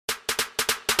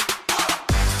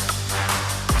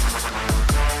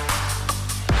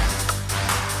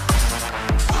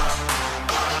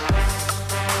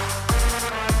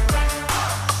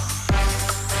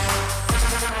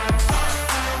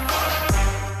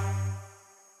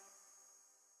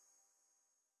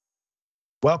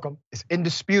Welcome. It's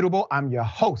indisputable. I'm your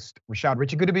host, Rashad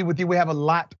Richey. Good to be with you. We have a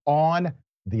lot on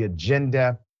the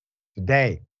agenda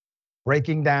today.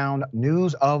 Breaking down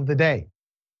news of the day,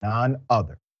 none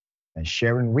other than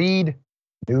Sharon Reed,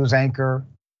 news anchor,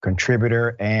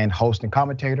 contributor, and host and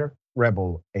commentator,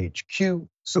 Rebel HQ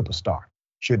superstar.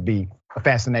 Should be a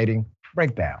fascinating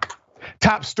breakdown.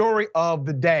 Top story of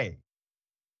the day.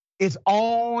 It's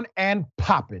on and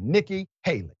popping. Nikki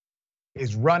Haley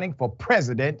is running for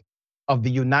president of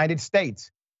the United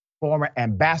States, former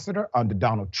ambassador under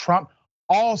Donald Trump.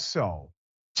 Also,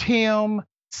 Tim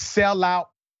Sellout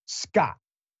Scott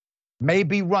may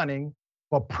be running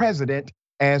for president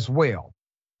as well.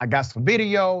 I got some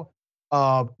video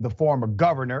of the former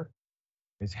governor,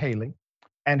 Ms. Haley,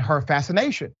 and her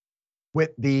fascination with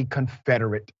the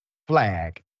Confederate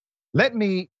flag. Let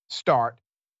me start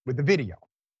with the video.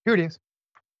 Here it is.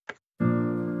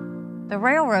 The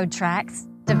railroad tracks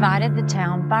divided the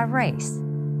town by race.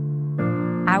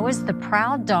 I was the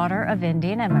proud daughter of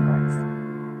Indian immigrants.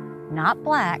 Not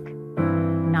black,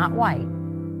 not white.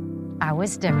 I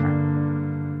was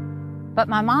different. But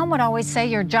my mom would always say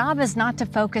your job is not to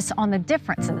focus on the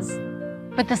differences,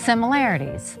 but the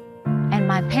similarities. And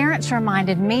my parents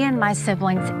reminded me and my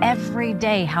siblings every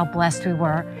day how blessed we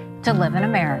were to live in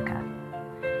America.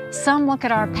 Some look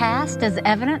at our past as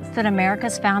evidence that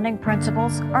America's founding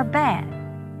principles are bad.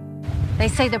 They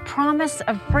say the promise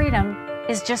of freedom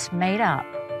is just made up.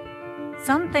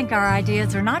 Some think our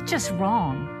ideas are not just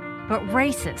wrong, but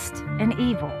racist and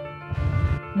evil.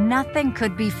 Nothing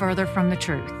could be further from the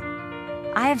truth.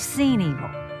 I have seen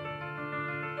evil.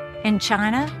 In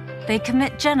China, they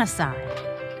commit genocide.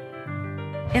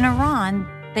 In Iran,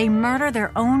 they murder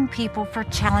their own people for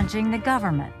challenging the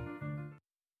government.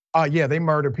 Yeah, they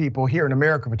murder people here in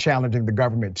America for challenging the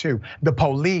government too. The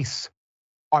police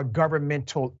are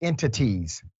governmental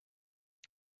entities.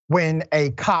 When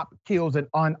a cop kills an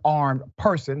unarmed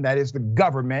person, that is the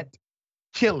government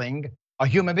killing a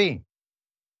human being.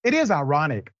 It is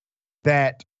ironic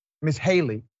that Ms.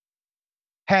 Haley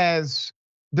has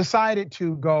decided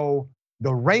to go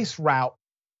the race route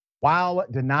while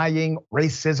denying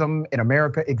racism in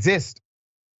America exists.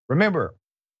 Remember,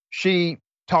 she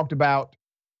talked about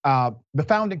the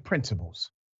founding principles,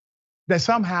 that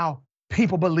somehow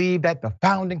people believe that the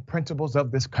founding principles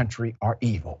of this country are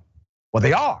evil. Well,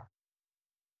 they are.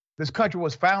 This country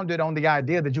was founded on the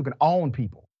idea that you can own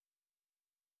people.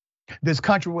 This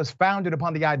country was founded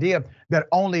upon the idea that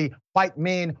only white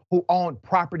men who owned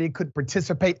property could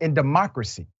participate in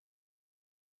democracy.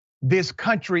 This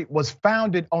country was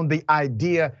founded on the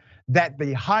idea that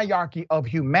the hierarchy of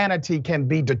humanity can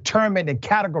be determined and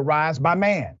categorized by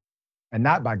man and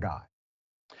not by God.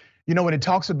 You know, when it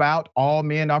talks about all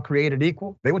men are created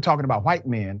equal, they were talking about white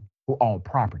men who own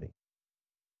property.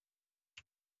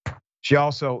 She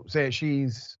also said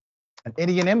she's an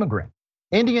Indian immigrant.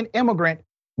 Indian immigrant,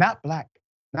 not black,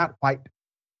 not white,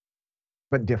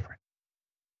 but different.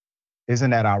 Isn't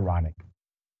that ironic?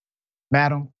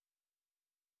 Madam,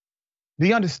 do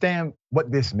you understand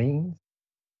what this means?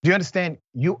 Do you understand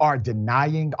you are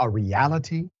denying a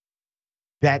reality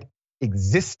that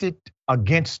existed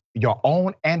against your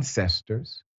own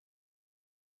ancestors,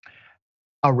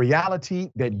 a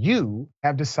reality that you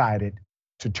have decided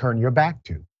to turn your back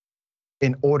to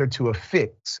in order to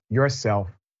affix yourself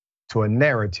to a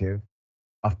narrative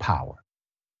of power?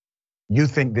 You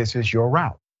think this is your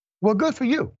route. Well, good for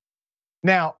you.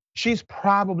 Now, she's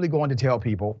probably going to tell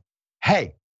people,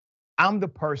 hey, I'm the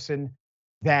person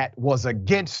that was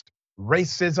against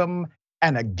racism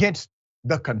and against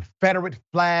the Confederate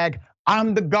flag.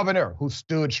 I'm the governor who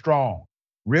stood strong.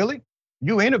 Really?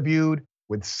 You interviewed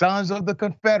with Sons of the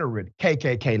Confederate,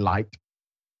 KKK light.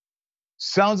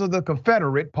 Sons of the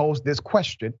Confederate posed this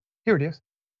question. Here it is.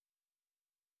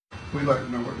 We'd like to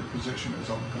know what your position is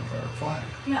on the Confederate flag.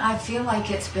 I feel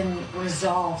like it's been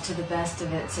resolved to the best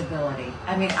of its ability.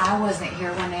 I mean, I wasn't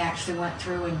here when they actually went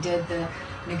through and did the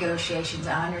negotiations.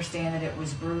 I understand that it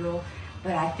was brutal,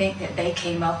 but I think that they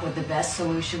came up with the best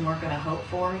solution we're going to hope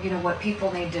for. What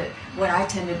people need to, what I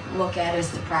tend to look at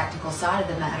as the practical side of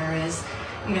the matter is,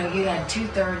 you had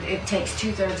it takes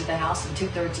 2/3 of the House and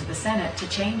 2/3 of the Senate to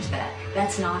change that.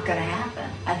 That's not going to happen.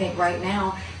 I think right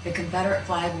now, the Confederate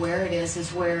flag where it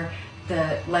is where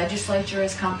the legislature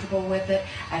is comfortable with it.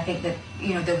 I think that,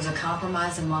 there was a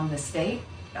compromise among the state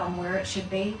on where it should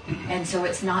be. And so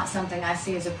it's not something I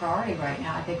see as a priority right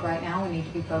now. I think right now we need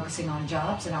to be focusing on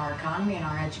jobs and our economy and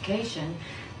our education.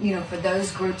 For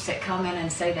those groups that come in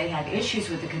and say they have issues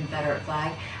with the Confederate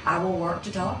flag, I will work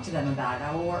to talk to them about it.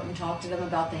 I will work and talk to them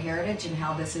about the heritage and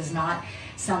how this is not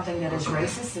something that is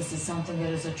racist. This is something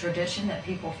that is a tradition that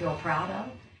people feel proud of.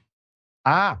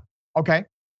 Okay.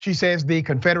 She says the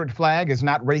Confederate flag is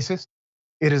not racist.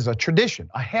 It is a tradition,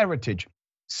 a heritage,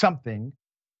 something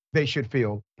they should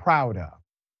feel proud of.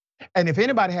 And if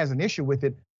anybody has an issue with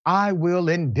it, I will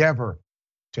endeavor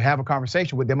to have a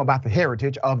conversation with them about the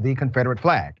heritage of the Confederate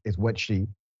flag, is what she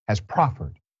has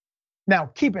proffered. Now,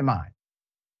 keep in mind,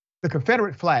 the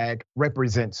Confederate flag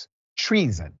represents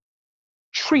treason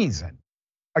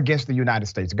against the United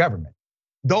States government.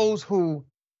 Those who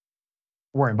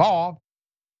were involved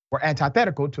were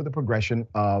antithetical to the progression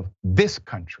of this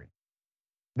country.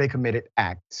 They committed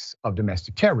acts of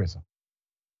domestic terrorism.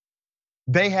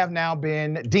 They have now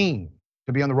been deemed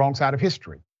to be on the wrong side of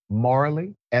history,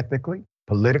 morally, ethically,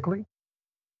 politically.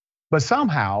 But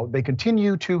somehow they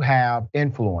continue to have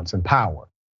influence and power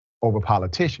over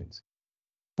politicians.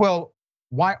 Well,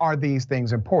 why are these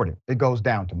things important? It goes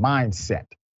down to mindset.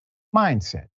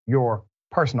 Mindset. Your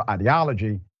personal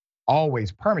ideology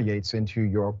always permeates into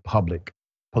your public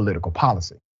political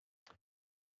policy.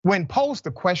 When posed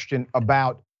the question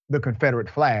about the Confederate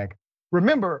flag,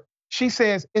 remember, she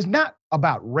says it's not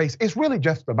about race, it's really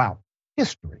just about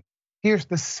history. Here's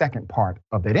the second part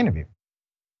of that interview.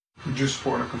 Would you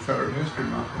support a Confederate History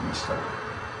Month in this state?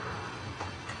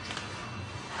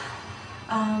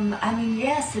 I mean,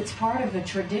 yes, it's part of a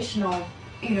traditional,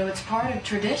 it's part of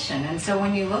tradition. And so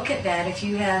when you look at that, if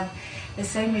you have the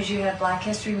same as you have Black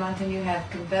History Month and you have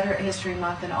Confederate History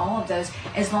Month and all of those,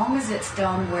 as long as it's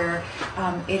done where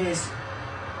it is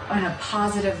in a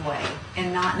positive way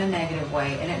and not in a negative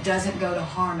way, and it doesn't go to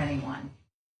harm anyone.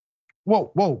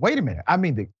 Whoa, wait a minute. I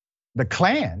mean, the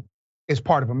Klan is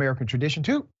part of American tradition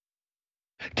too.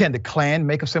 Can the Klan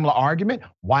make a similar argument?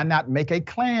 Why not make a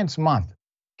Klans month,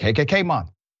 KKK month?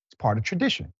 It's part of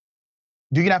tradition.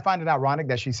 Do you not find it ironic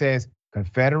that she says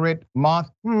Confederate month,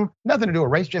 nothing to do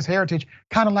with race, just heritage,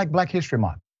 kind of like Black History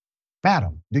Month?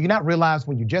 Madam, do you not realize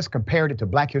when you just compared it to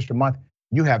Black History Month,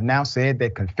 you have now said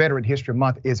that Confederate History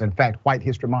Month is in fact White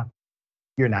History Month?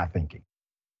 You're not thinking.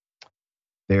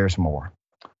 There's more.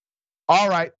 All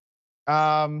right,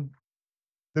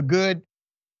 the good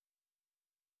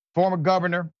former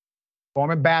governor,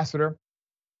 former ambassador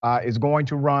is going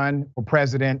to run for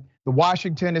president. The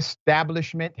Washington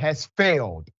establishment has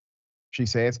failed, she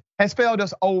says, has failed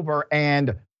us over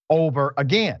and over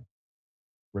again.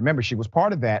 Remember, she was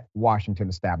part of that Washington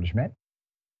establishment.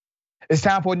 It's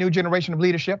time for a new generation of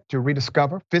leadership to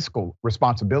rediscover fiscal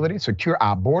responsibility, secure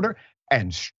our border,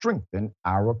 and strengthen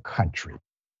our country.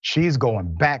 She's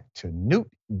going back to Newt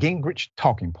Gingrich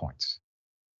talking points.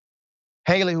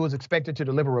 Haley, who was expected to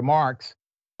deliver remarks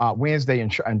Wednesday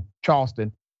in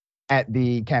Charleston at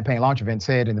the campaign launch event,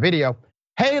 said in the video,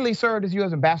 Haley served as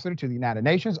U.S. ambassador to the United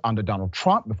Nations under Donald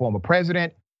Trump, the former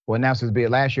president, who announced his bid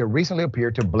last year, recently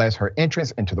appeared to bless her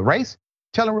entrance into the race,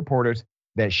 telling reporters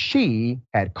that she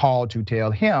had called to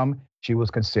tell him she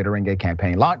was considering a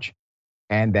campaign launch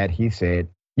and that he said,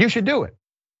 you should do it.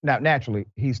 Now, naturally,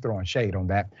 he's throwing shade on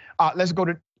that. Let's go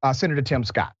to Senator Tim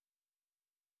Scott.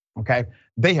 Okay,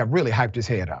 they have really hyped his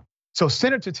head up. So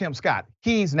Senator Tim Scott,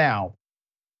 he's now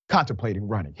contemplating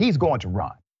running. He's going to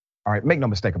run. All right, make no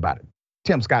mistake about it.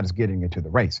 Tim Scott is getting into the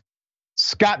race.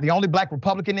 Scott, the only Black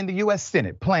Republican in the US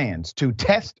Senate, plans to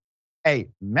test a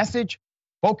message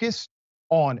focused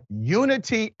on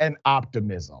unity and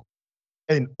optimism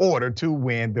in order to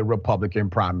win the Republican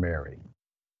primary.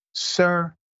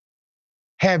 Sir,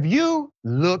 have you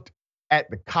looked at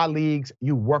the colleagues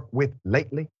you work with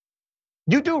lately?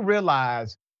 You do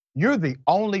realize you're the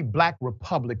only Black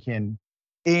Republican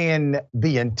in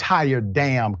the entire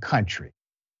damn country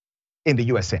in the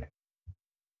US Senate.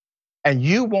 And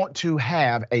you want to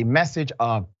have a message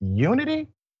of unity?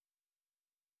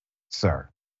 Sir.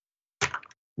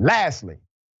 Lastly,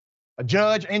 a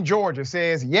judge in Georgia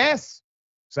says, yes,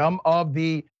 some of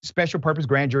the special purpose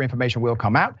grand jury information will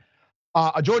come out.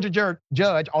 A Georgia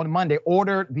judge on Monday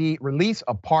ordered the release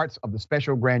of parts of the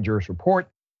special grand jury's report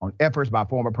on efforts by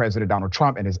former President Donald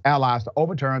Trump and his allies to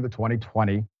overturn the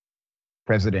 2020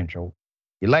 presidential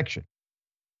election,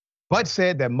 but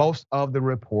said that most of the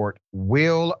report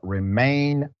will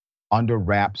remain under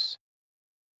wraps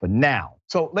for now.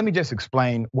 So let me just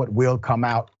explain what will come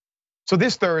out. So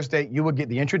this Thursday, you will get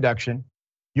the introduction,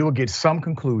 you will get some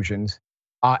conclusions,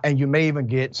 and you may even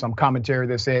get some commentary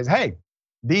that says, hey,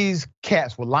 these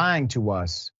cats were lying to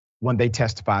us when they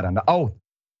testified under oath.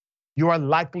 You are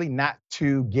likely not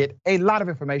to get a lot of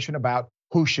information about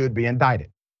who should be indicted.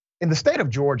 In the state of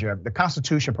Georgia, the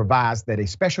Constitution provides that a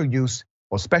special use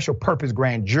or special purpose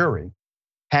grand jury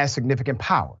has significant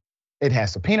power. It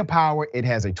has subpoena power, it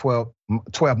has a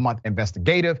 12-month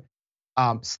investigative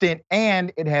stint,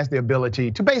 and it has the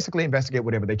ability to basically investigate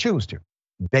whatever they choose to.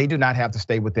 they do not have to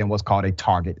stay within what's called a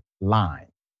target line.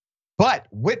 But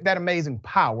with that amazing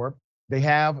power, they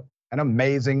have an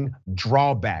amazing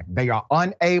drawback. They are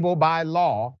unable by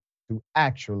law to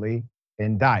actually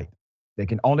indict. They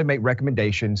can only make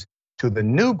recommendations to the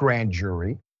new grand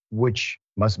jury, which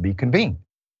must be convened.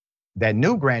 That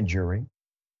new grand jury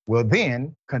will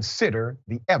then consider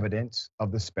the evidence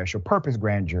of the special purpose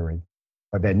grand jury,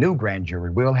 but that new grand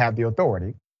jury will have the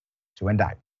authority to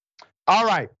indict. All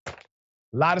right, a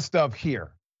lot of stuff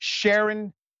here.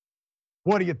 Sharon,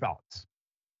 what are your thoughts?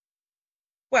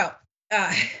 Well,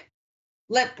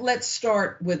 let's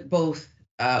start with both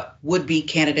would-be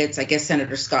candidates. I guess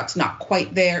Senator Scott's not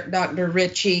quite there, Dr.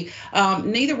 Ritchie.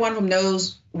 Neither one of them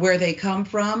knows where they come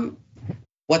from,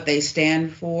 what they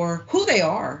stand for, who they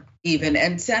are even.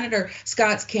 And Senator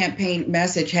Scott's campaign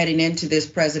message heading into this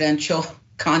presidential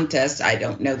contest, I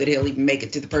don't know that he'll even make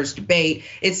it to the first debate.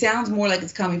 It sounds more like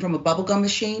it's coming from a bubblegum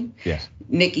machine. Yes.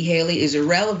 Nikki Haley is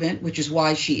irrelevant, which is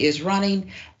why she is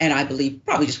running. And I believe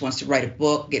probably just wants to write a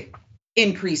book, get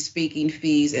increased speaking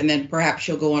fees, and then perhaps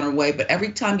she'll go on her way. But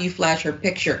every time you flash her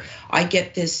picture, I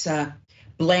get this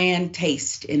bland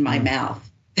taste in my mouth.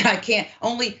 I can't,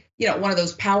 only, one of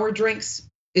those power drinks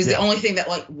is the only thing that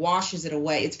like washes it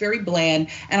away. It's very bland,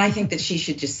 and I think that she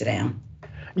should just sit down.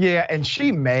 Yeah, and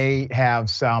she may have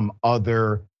some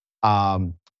other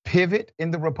pivot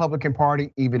in the Republican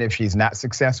Party, even if she's not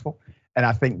successful. And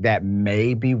I think that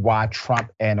may be why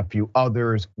Trump and a few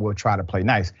others will try to play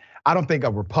nice. I don't think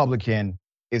a Republican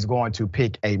is going to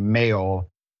pick a male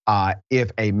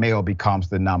if a male becomes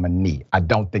the nominee. I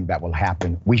don't think that will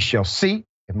happen. We shall see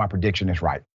if my prediction is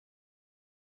right.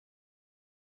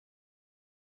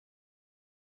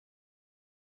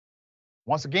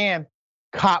 Once again,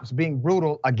 cops being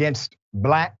brutal against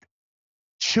Black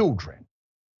children.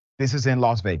 This is in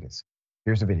Las Vegas.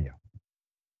 Here's the video.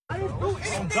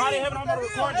 God in heaven, I'm gonna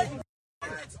record this.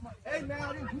 Hey,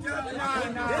 now,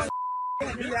 nah.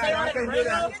 I can't do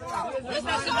that. Let's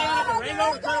not sit down at the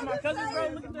Rango and tell my cousins, bro.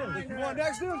 Look at them. You going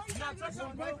next to him?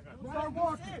 Start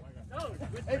walking.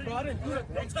 Hey, bro, I didn't do it.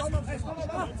 Hey,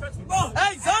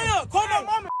 Zion, call my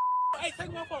mama. Hey,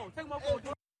 take my phone.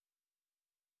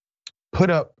 Put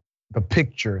up the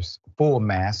pictures full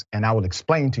mass, and I will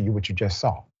explain to you what you just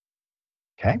saw.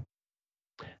 Okay?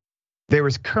 There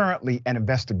is currently an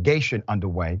investigation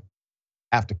underway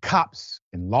after cops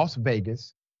in Las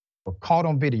Vegas were caught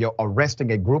on video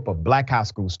arresting a group of Black high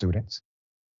school students.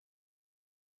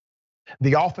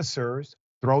 The officers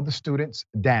throw the students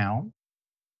down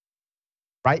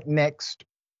right next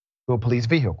to a police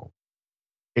vehicle,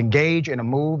 engage in a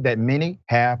move that many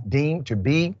have deemed to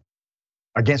be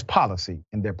against policy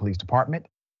in their police department.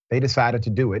 They decided to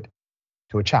do it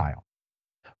to a child.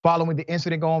 Following the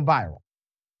incident going viral,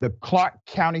 the Clark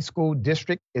County School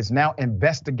District is now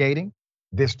investigating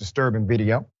this disturbing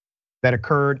video that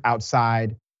occurred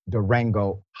outside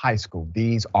Durango High School.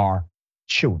 These are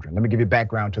children. Let me give you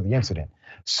background to the incident.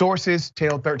 Sources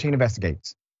tell 13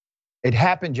 Investigates. It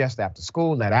happened just after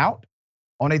school let out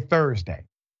on a Thursday,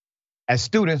 as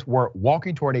students were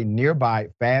walking toward a nearby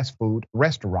fast food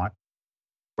restaurant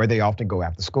where they often go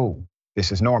after school.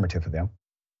 This is normative for them.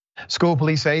 School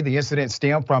police say the incident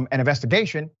stemmed from an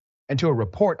investigation into a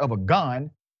report of a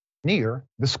gun near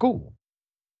the school.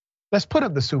 Let's put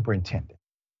up the superintendent.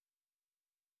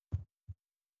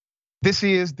 This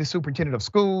is the superintendent of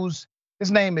schools.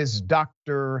 His name is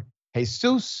Dr.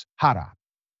 Jesus Jara.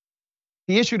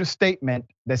 He issued a statement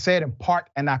that said in part,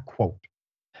 and I quote,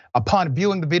 "Upon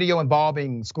viewing the video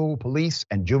involving school police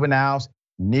and juveniles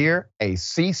near a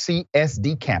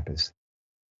CCSD campus,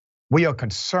 we are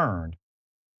concerned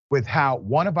with how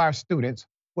one of our students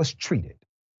was treated.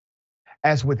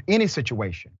 As with any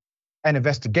situation, an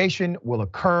investigation will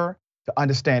occur to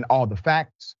understand all the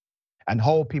facts and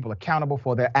hold people accountable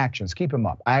for their actions." Keep him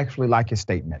up. I actually like his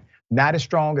statement. Not as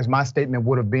strong as my statement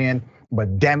would have been,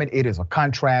 but damn it, it is a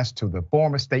contrast to the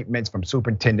former statements from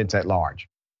superintendents at large.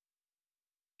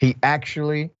 He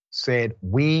actually said,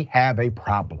 we have a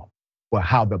problem with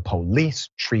how the police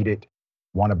treated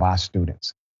one of our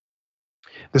students.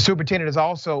 The superintendent has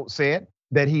also said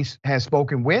that he has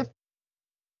spoken with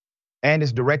and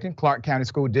is directing Clark County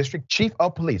School District Chief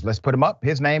of Police. Let's put him up.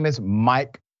 His name is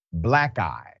Mike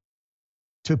Blackeye,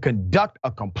 to conduct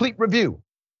a complete review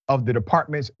of the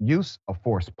department's use of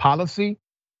force policy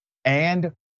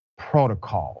and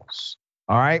protocols.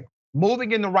 All right,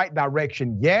 moving in the right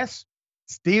direction. Yes,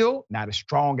 still not as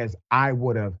strong as I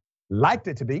would have liked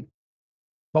it to be.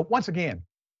 But once again,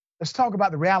 let's talk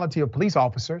about the reality of police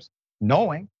officers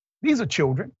knowing these are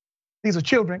children. These are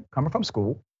children coming from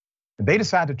school, and they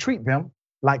decide to treat them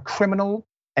like criminal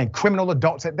and criminal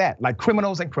adults at that, like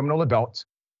criminals and criminal adults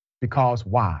Because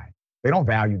why? They don't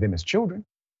value them as children.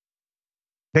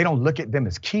 They don't look at them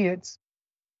as kids.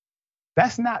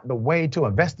 That's not the way to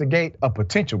investigate a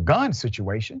potential gun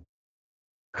situation.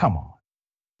 Come on.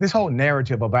 This whole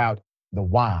narrative about the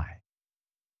why,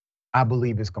 I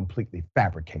believe, is completely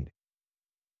fabricated.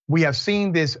 We have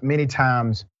seen this many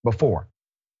times before.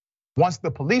 Once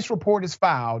the police report is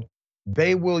filed,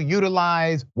 they will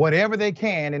utilize whatever they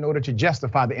can in order to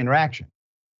justify the interaction.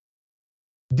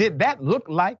 Did that look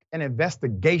like an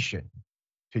investigation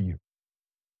to you?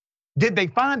 Did they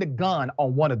find a gun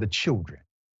on one of the children?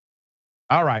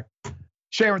 All right,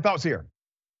 Sharon, thoughts here.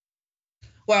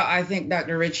 Well, I think,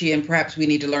 Dr. Ritchie, and perhaps we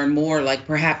need to learn more, like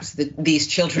perhaps these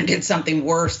children did something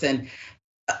worse than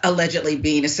allegedly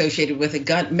being associated with a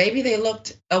gun. Maybe they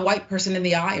looked a white person in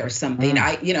the eye or something.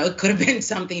 It could have been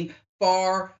something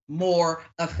far more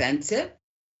offensive,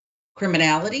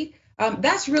 criminality.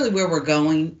 That's really where we're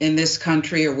going in this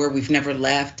country, or where we've never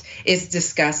left. It's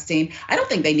disgusting. I don't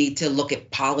think they need to look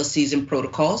at policies and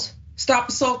protocols. Stop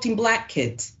assaulting Black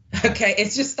kids. Okay,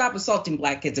 it's just stop assaulting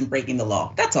Black kids and breaking the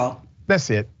law. That's all. That's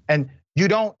it. And you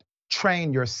don't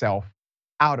train yourself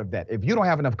out of that. If you don't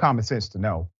have enough common sense to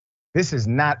know this is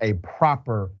not a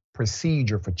proper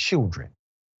procedure for children,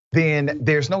 then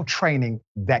there's no training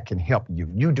that can help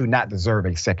you. You do not deserve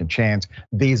a second chance.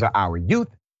 These are our youth,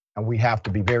 and we have to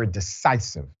be very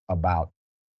decisive about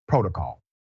protocol.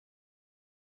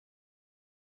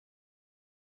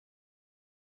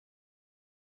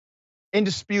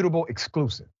 Indisputable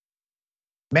exclusive.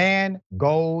 Man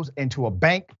goes into a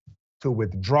bank to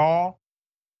withdraw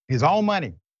his own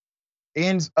money,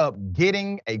 ends up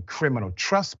getting a criminal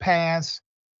trespass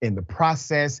in the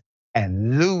process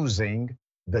and losing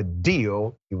the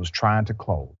deal he was trying to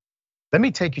close. Let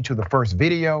me take you to the first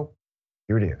video.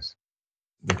 Here it is.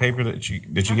 The paper that you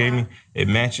gave me, it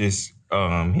matches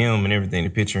him and everything, the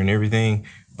picture and everything.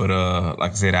 But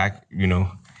like I said,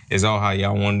 it's all how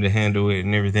y'all wanted to handle it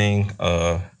and everything.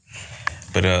 I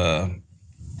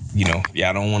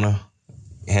don't want to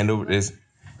handle this.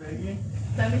 Let me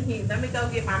go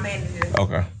get my manager.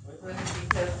 Okay.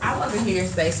 Because I wasn't here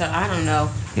today, so I don't know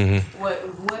what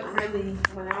really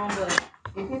went on. But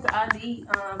if his ID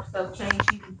stuff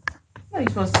changed, you're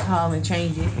supposed to call and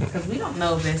change it, because we don't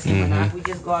know if that's him or not. We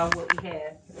just go on what we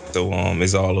have. So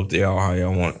it's all up to y'all how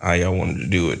y'all wanted to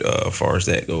do it as far as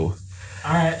that goes.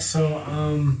 All right, so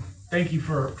thank you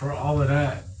for all of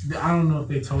that. I don't know if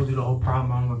they told you the whole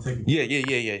problem. I'm gonna take it.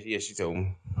 Yeah. She told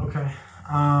me. Okay.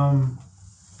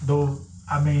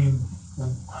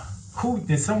 Who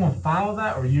did someone file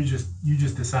that, or you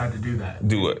just decided to do that?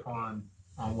 Do it. On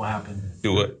what happened?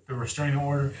 Do it. The restraining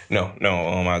order? No.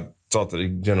 I talked to the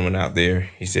gentleman out there.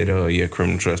 He said,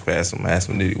 criminal trespass him. I asked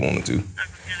him did he wanted to.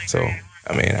 So,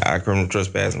 I criminal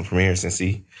trespass him from here since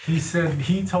he said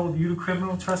he told you to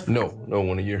criminal trespass? No,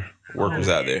 one of your workers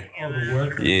out there. Oh, the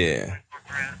worker? Yeah.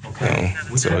 Okay.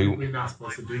 We're technically not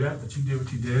supposed to do that, but you did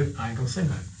what you did. I ain't gonna say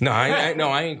that. No,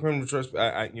 I ain't criminal trespass.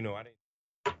 I didn't.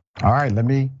 All right, let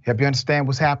me help you understand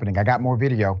what's happening. I got more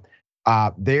video.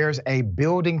 There's a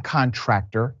building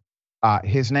contractor.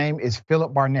 His name is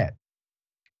Philip Barnett.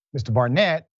 Mr.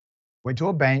 Barnett went to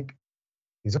a bank.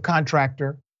 He's a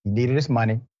contractor. He needed his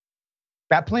money.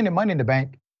 Got plenty of money in the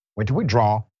bank. Went to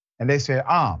withdraw, and they said,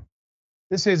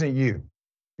 this isn't you.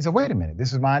 He said, wait a minute,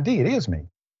 this is my ID. It is me.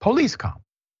 Police come.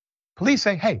 Police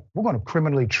say, hey, we're going to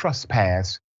criminally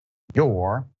trespass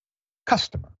your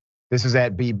customer. This is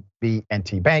at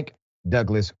BB&T Bank,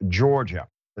 Douglas, Georgia.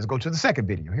 Let's go to the second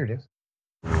video. Here it is.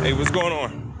 Hey, what's going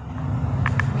on?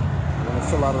 I'm going to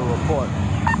fill out a report.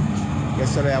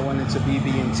 Yesterday I went into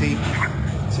BB&T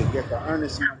to get the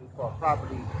earnest money for a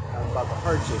property I was about to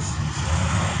purchase.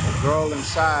 The girl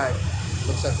inside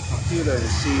looks at the computer and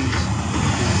sees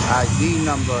the ID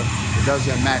number. It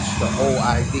doesn't match the old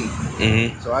ID.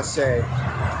 So I said,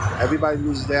 everybody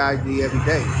loses their ID every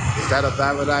day. Is that a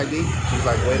valid ID? She's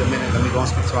like, wait a minute, let me go and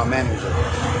speak to my manager.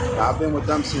 Now, I've been with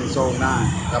them since 09.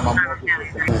 Got my mortgage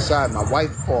with them. Inside, my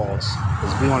wife calls,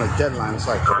 because we on a deadline. It's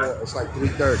like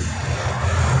 3:30.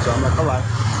 So I'm like, all right.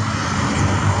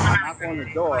 I knock on the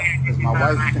door because my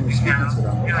wife finished speaking to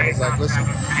them. I was like, listen,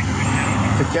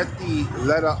 to get the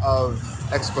letter of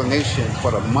explanation for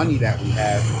the money that we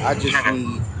have, I just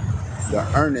need the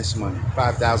earnest money,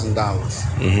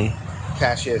 $5,000.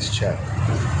 Cashier's check.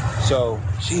 So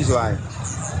she's like,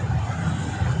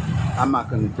 I'm not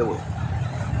gonna do it.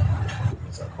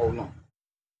 It's like, hold on.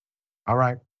 All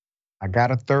right, I got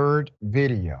a third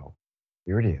video.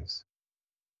 Here it is.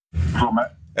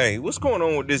 Hey, what's going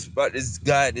on with this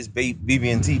guy at this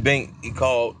BB&T Bank? He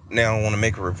called now. I want to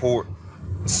make a report.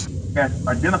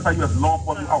 identify you as a law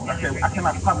enforcement officer. I said, I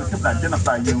cannot positively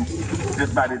identify you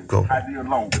just by this idea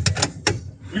alone.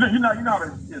 You know how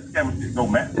this scam shit go,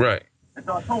 man. Right. And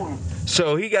so I told him.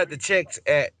 So he got the checks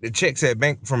at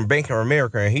from Bank of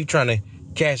America, and he trying to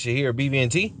cash it here at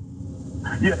BB&T.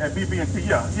 Yeah, at BB&T.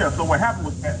 Yeah. So what happened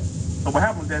was that. So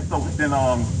then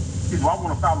he said, well, I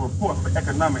want to file a report for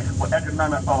economic.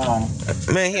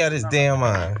 Man, he out his damn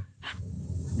mind.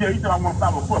 Yeah, he said I want to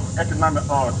file a report for economic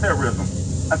terrorism.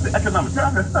 I said economic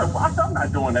terrorism. I said, sir, well, I'm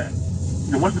not doing that.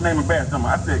 He said, what's the name of badge number?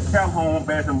 I said Calhoun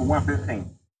badge number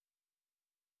 115.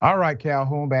 All right,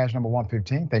 Calhoun badge number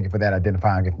 115. Thank you for that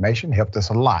identifying information. Helped us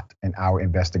a lot in our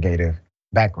investigative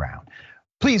background.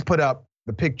 Please put up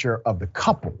the picture of the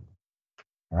couple.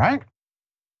 All right,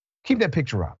 keep that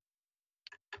picture up.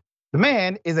 The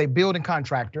man is a building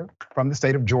contractor from the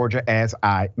state of Georgia, as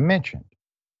I mentioned.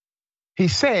 He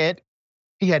said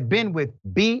he had been with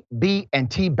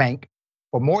BB&T Bank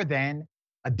for more than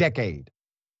a decade.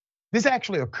 This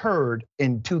actually occurred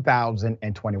in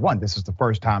 2021. This is the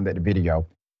first time that the video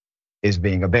is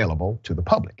being available to the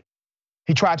public.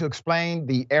 He tried to explain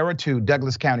the error to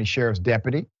Douglas County Sheriff's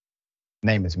deputy,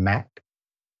 name is Mac.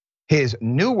 His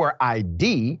newer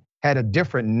ID had a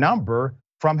different number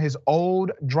from his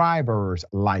old driver's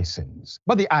license,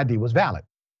 but the ID was valid.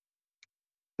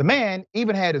 The man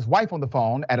even had his wife on the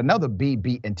phone at another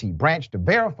BB&T branch to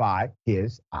verify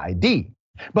his ID.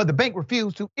 But the bank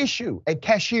refused to issue a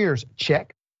cashier's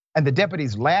check, and the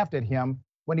deputies laughed at him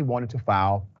when he wanted to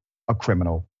file a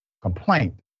criminal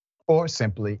complaint or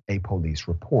simply a police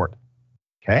report.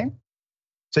 Okay?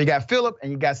 So you got Philip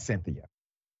and you got Cynthia.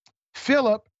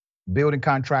 Philip, building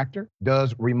contractor,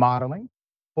 does remodeling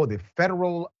for the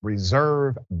Federal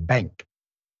Reserve Bank.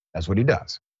 That's what he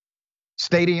does.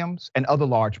 Stadiums and other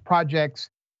large projects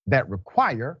that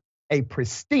require a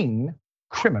pristine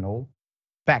criminal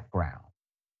background.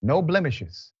 No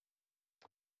blemishes.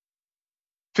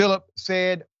 Philip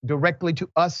said directly to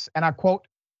us, and I quote,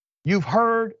 "You've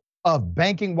heard of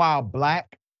banking while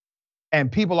black,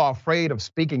 and people are afraid of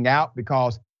speaking out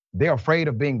because they're afraid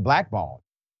of being blackballed.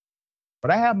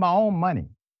 But I have my own money,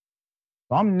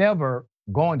 so I'm never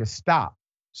going to stop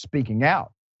speaking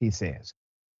out," he says.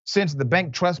 Since the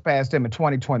bank trespassed him in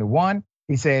 2021,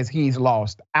 he says he's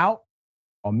lost out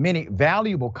on many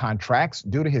valuable contracts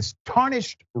due to his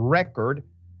tarnished record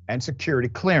and security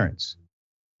clearance.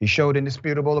 He showed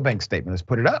indisputable a bank statement. Let's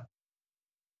put it up.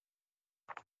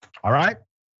 All right.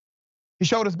 He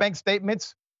showed his bank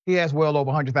statements. He has well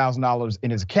over $100,000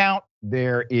 in his account.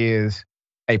 There is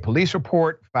a police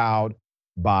report filed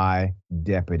by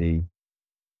Deputy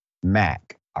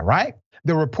Mac. All right.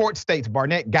 The report states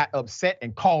Barnett got upset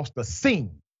and caused the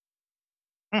scene.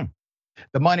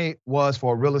 The money was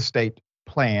for a real estate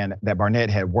plan that Barnett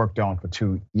had worked on for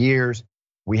 2 years.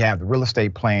 We have the real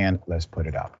estate plan. Let's put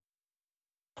it up.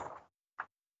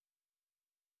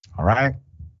 All right.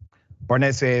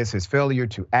 Barnett says his failure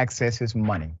to access his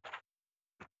money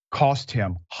cost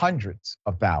him hundreds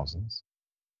of thousands.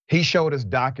 He showed us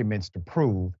documents to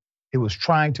prove he was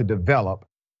trying to develop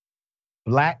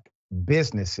black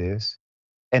businesses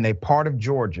in a part of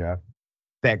Georgia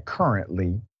that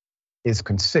currently is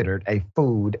considered a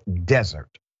food desert.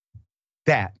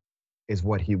 That is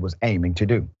what he was aiming to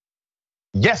do.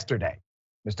 Yesterday,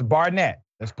 Mr. Barnett,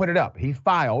 let's put it up, he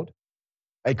filed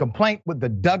a complaint with the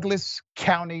Douglas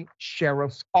County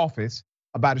Sheriff's Office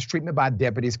about his treatment by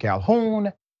deputies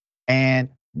Calhoun and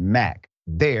Mac.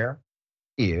 There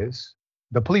is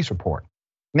the police report.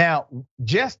 Now,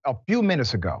 just a few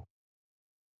minutes ago,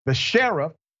 the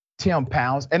sheriff, Tim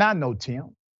Pounds, and I know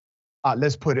Tim,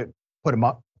 let's put him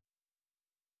up.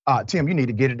 Tim, you need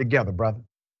to get it together, brother.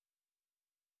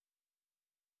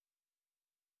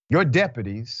 Your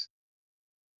deputies,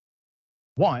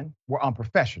 one, were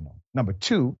unprofessional. Number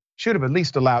two, should have at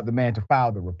least allowed the man to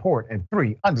file the report. And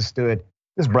three, understood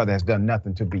this brother has done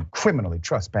nothing to be criminally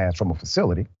trespassed from a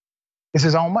facility. It's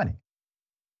his own money.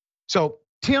 So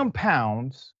Tim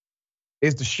Pounds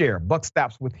is the sheriff. Buck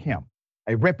stops with him.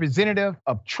 A representative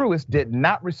of Truist did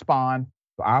not respond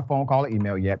to our phone call or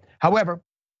email yet. However,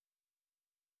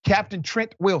 Captain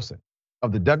Trent Wilson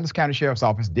of the Douglas County Sheriff's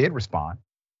Office did respond.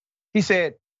 He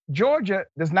said, Georgia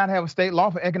does not have a state law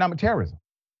for economic terrorism,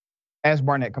 as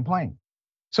Barnett complained.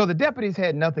 So the deputies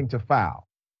had nothing to file.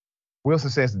 Wilson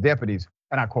says the deputies,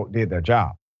 and I quote, did their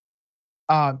job.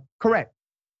 Correct,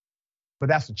 but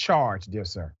that's a charge, dear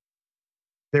sir.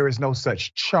 There is no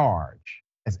such charge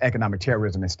as economic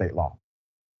terrorism in state law.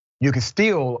 You can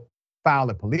still file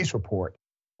a police report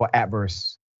for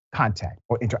adverse contact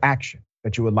or interaction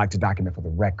that you would like to document for the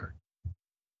record.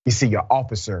 You see, your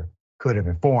officer could have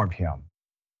informed him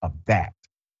of that,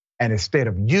 And instead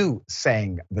of you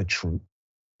saying the truth,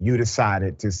 you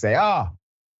decided to say,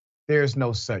 there's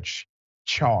no such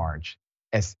charge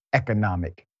as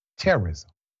economic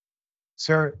terrorism.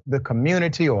 Sir, the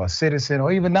community or a citizen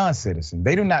or even non-citizen,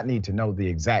 they do not need to know the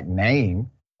exact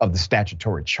name of the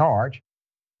statutory charge.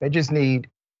 They just need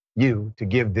you to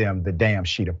give them the damn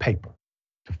sheet of paper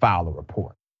to file a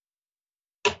report.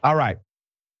 All right,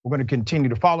 we're going to continue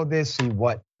to follow this, see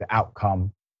what the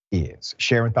outcome is.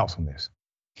 Sharon, thoughts on this?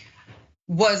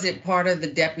 Was it part of the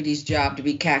deputy's job to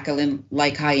be cackling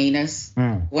like hyenas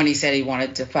when he said he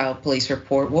wanted to file a police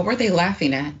report? What were they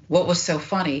laughing at? What was so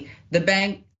funny? The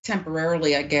bank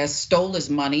temporarily, I guess, stole his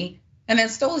money and then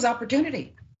stole his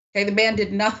opportunity. Okay, the man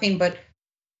did nothing but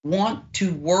want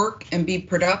to work and be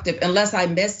productive. Unless I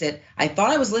missed it, I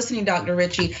thought I was listening, Dr.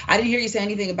 Richey. I didn't hear you say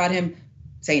anything about him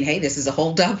saying, hey, this is a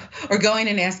holdup, or going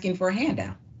and asking for a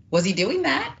handout. Was he doing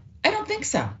that? I don't think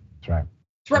so. That's right.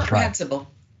 It's reprehensible. Right.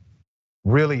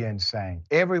 Really insane.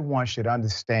 Everyone should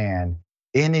understand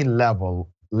any level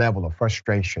of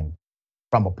frustration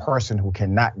from a person who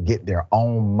cannot get their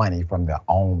own money from their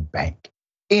own bank.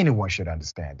 Anyone should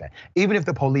understand that. Even if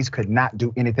the police could not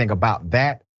do anything about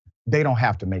that, they don't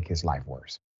have to make his life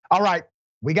worse. All right,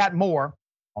 we got more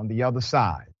on the other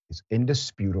side. It's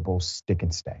indisputable stick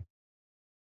and stay.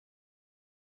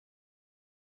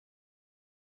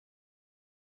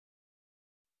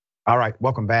 All right,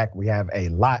 welcome back. We have a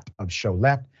lot of show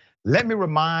left. Let me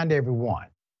remind everyone,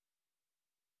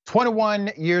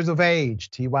 21 years of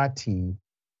age, TYT,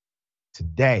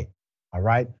 today, all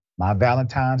right? My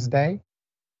Valentine's Day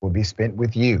will be spent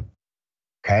with you,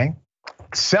 okay?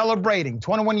 Celebrating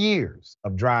 21 years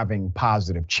of driving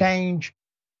positive change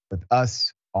with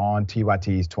us on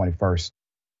TYT's 21st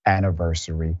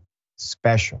anniversary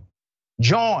special.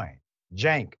 Join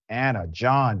Jank, Anna,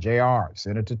 John, JR,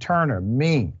 Senator Turner,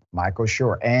 me, Michael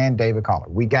Shore, and David Collar.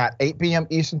 We got 8 p.m.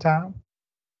 Eastern time.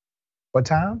 What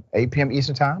time? 8 p.m.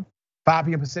 Eastern time, 5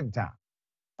 p.m. Pacific time,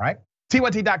 right?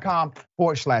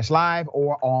 TYT.com/live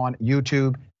or on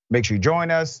YouTube. Make sure you join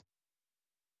us.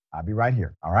 I'll be right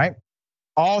here, all right?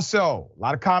 Also, a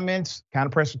lot of comments, kind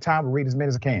of pressed for time. We'll read as many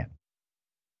as I can.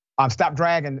 Stop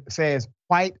Dragon says,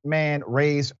 white man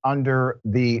raised under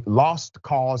the lost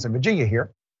cause in Virginia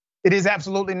here. It is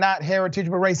absolutely not heritage,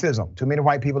 but racism. Too many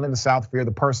white people in the South fear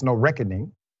the personal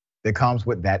reckoning that comes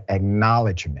with that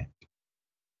acknowledgement.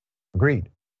 Agreed.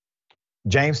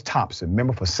 James Thompson,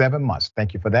 member for 7 months.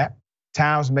 Thank you for that.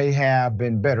 Times may have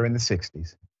been better in the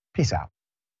 60s. Peace out.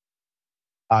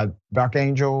 Dark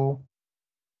Angel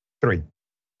 3.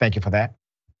 Thank you for that.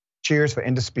 Cheers for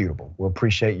Indisputable. We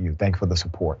appreciate you. Thank you for the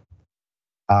support.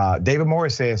 David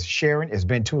Morris says, Sharon, it's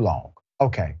been too long.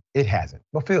 Okay, it hasn't,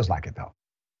 but feels like it though.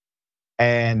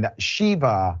 And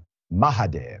Shiva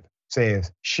Mahadev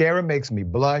says, Sharon makes me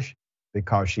blush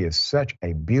because she is such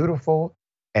a beautiful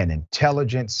and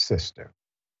intelligent sister.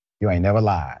 You ain't never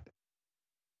lied.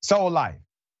 Soul Life,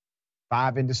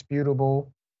 5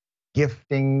 indisputable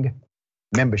gifting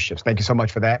memberships. Thank you so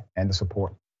much for that and the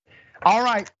support. All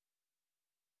right,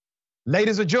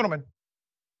 ladies and gentlemen,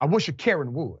 I wish a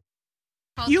Karen would.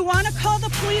 You want to call the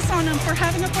police on them for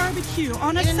having a barbecue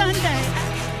on a Sunday.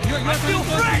 I feel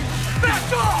free!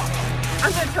 Back off!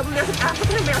 I'm going to tell them there's an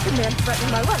African-American man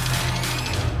threatening my life.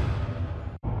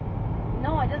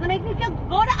 No, it doesn't make me feel.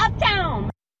 Go to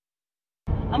Uptown.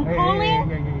 I'm calling.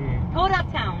 Go to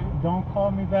Uptown. Don't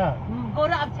call me back. Go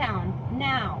to Uptown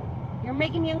now. You're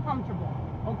making me uncomfortable.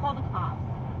 Go call the cops.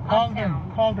 Call Uptown.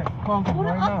 them. Call them. Call them Go to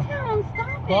right now. Uptown.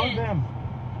 Stop Call it. them.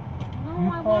 No, You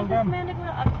I call want them. this man to go to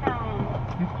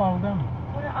Uptown. You call them.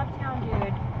 Go to Uptown,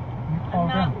 dude. You call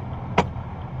them.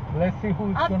 Let's see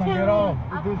who's gonna get off.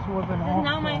 This was an This is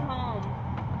not my home.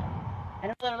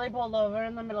 And I literally pulled over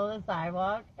in the middle of the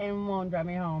sidewalk and won't drive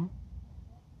me home.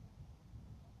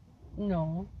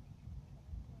 No.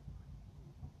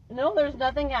 No, there's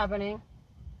nothing happening.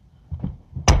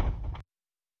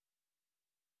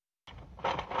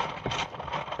 I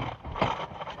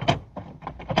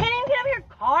can't even get out of your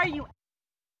car, you.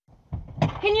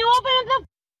 Can you open up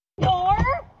the door?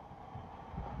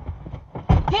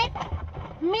 Get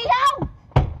me out!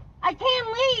 I can't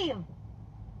leave!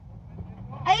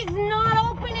 It's not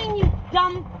opening, you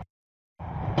dumb.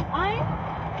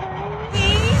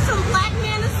 Some black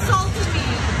man assaulted me.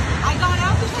 I got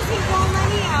out because he won't let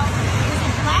me out. There's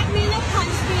a black man that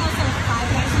punched me. I was like, 5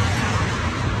 days.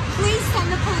 Please send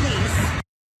the police.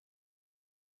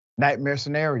 Nightmare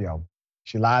scenario.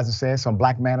 She lies and says some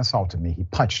black man assaulted me. He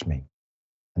punched me.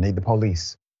 I need the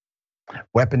police.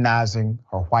 Weaponizing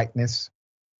her whiteness,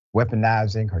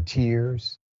 weaponizing her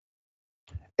tears.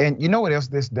 And you know what else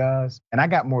this does? And I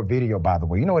got more video, by the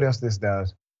way. You know what else this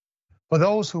does? For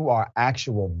those who are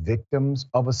actual victims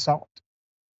of assault,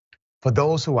 for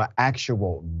those who are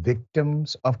actual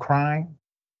victims of crime,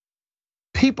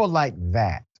 people like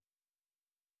that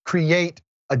create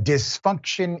a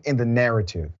dysfunction in the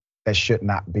narrative that should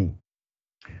not be.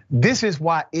 This is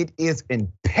why it is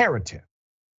imperative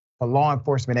for law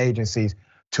enforcement agencies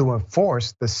to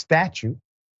enforce the statute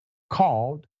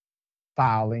called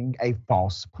filing a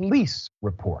false police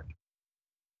report.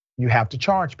 You have to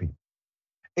charge people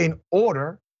in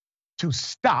order to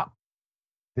stop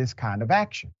this kind of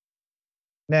action.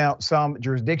 Now, some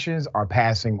jurisdictions are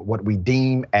passing what we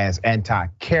deem as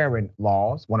anti-Karen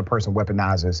laws when a person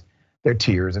weaponizes their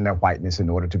tears and their whiteness in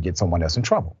order to get someone else in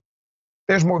trouble.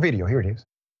 There's more video, here it is.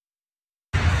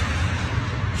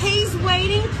 He's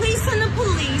waiting, please send the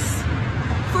police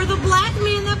for the black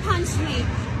man that punched me.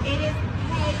 It is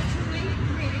head to and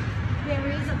grid. There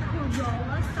is a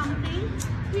Corolla something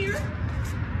here.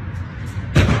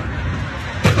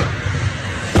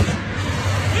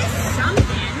 It's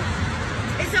something.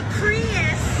 It's a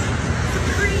Prius. It's a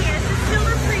Prius, a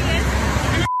silver Prius.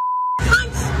 And it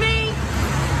punched me.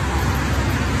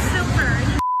 Silver,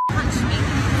 and it punched me.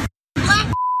 Black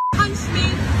punched me.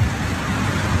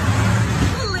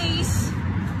 Police.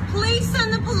 Please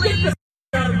send the police.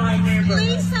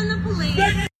 Please send the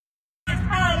police.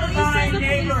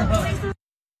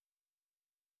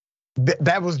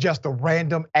 That was just a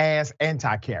random ass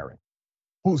anti-Karen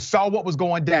who saw what was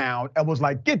going down and was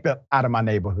like, get out of my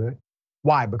neighborhood.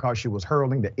 Why? Because she was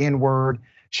hurling the N-word.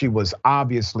 She was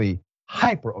obviously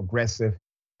hyper aggressive.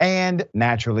 And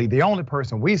naturally, the only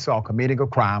person we saw committing a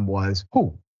crime was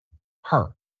who?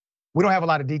 Her. We don't have a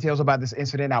lot of details about this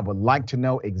incident. I would like to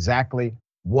know exactly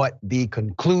what the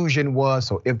conclusion was.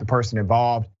 So if the person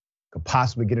involved could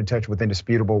possibly get in touch with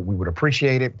Indisputable, we would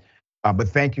appreciate it. But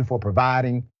thank you for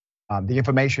providing the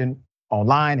information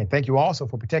online. And thank you also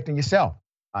for protecting yourself.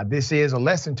 This is a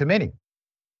lesson to many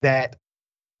that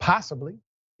possibly,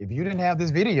 if you didn't have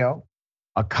this video,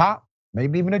 a cop,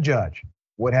 maybe even a judge,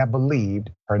 would have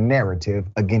believed her narrative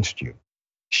against you.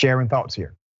 Sharing thoughts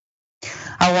here.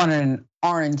 I wanted an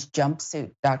orange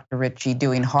jumpsuit, Dr. Richey,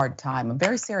 doing hard time. I'm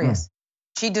very serious.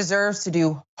 She deserves to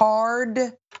do hard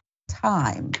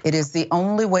time. It is the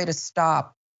only way to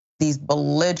stop these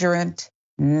belligerent,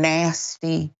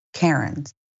 nasty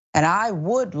Karens. And I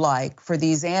would like for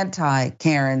these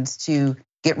anti-Karens to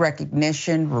get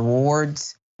recognition,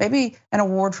 rewards. Maybe an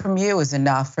award from you is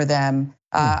enough for them.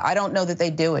 I don't know that they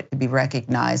do it to be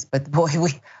recognized, but boy,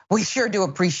 we sure do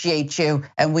appreciate you,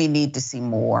 and we need to see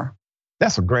more.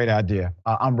 That's a great idea.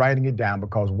 I'm writing it down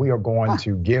because we are going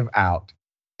to give out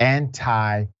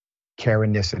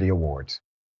anti-Karenicity awards.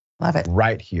 Love it.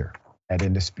 Right here at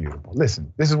Indisputable.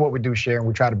 Listen, this is what we do, Sharon.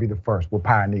 We try to be the first. We're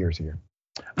pioneers here.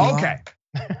 Okay.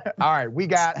 All right, we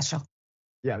got special.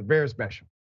 Yeah, very special.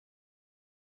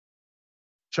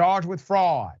 Charged with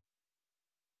fraud.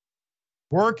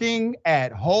 Working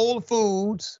at Whole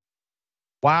Foods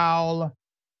while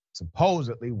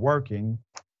supposedly working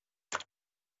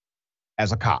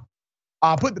as a cop.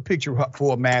 I'll put the picture up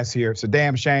full mass here. It's a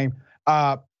damn shame.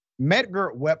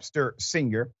 Medgar Webster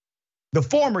Sr., the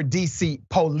former DC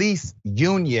Police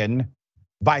Union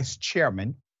vice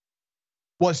chairman,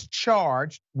 was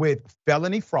charged with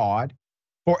felony fraud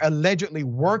for allegedly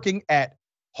working at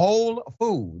Whole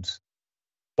Foods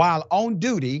while on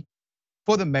duty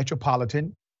for the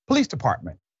Metropolitan Police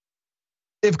Department.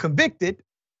 If convicted,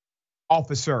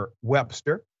 Officer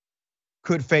Webster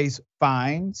could face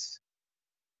fines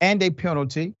and a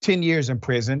penalty, 10 years in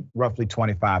prison, roughly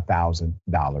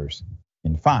 $25,000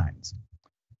 in fines.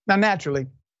 Now, naturally,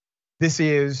 this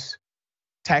is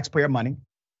taxpayer money.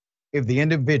 If the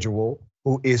individual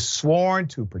who is sworn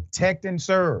to protect and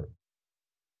serve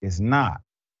is not,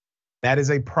 that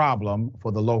is a problem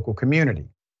for the local community.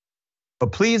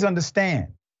 But please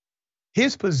understand,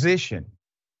 his position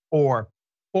or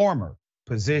former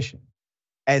position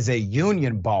as a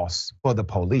union boss for the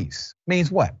police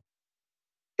means what?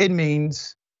 It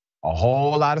means a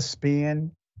whole lot of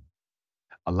spin,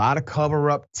 a lot of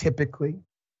cover up typically,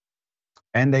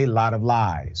 and a lot of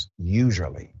lies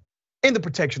usually in the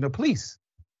protection of police.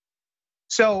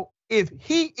 So if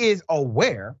he is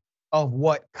aware of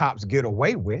what cops get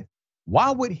away with, why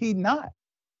would he not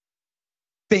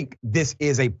think this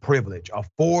is a privilege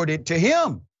afforded to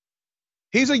him?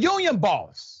 He's a union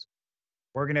boss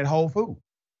working at Whole Foods.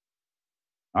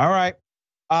 All right,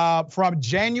 from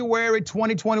January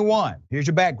 2021, here's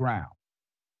your background,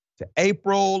 to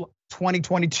April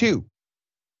 2022,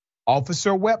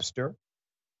 Officer Webster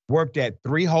worked at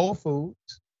 3 Whole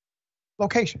Foods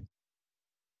locations.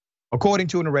 According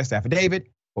to an arrest affidavit,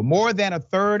 for more than a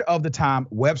third of the time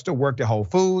Webster worked at Whole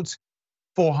Foods,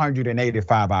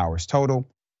 485 hours total.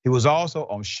 He was also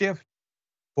on shift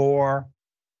for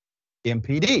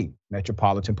MPD,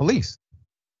 Metropolitan Police.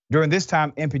 During this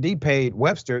time, MPD paid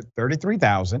Webster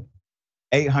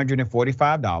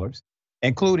 $33,845,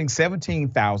 including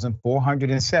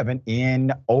 $17,407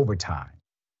 in overtime.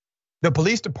 The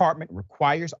police department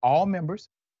requires all members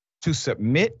to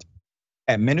submit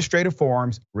administrative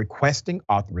forms requesting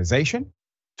authorization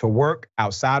to work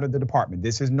outside of the department.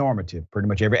 This is normative. Pretty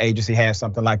much every agency has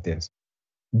something like this.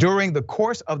 During the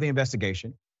course of the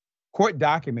investigation, court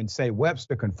documents say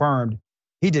Webster confirmed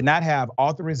he did not have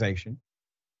authorization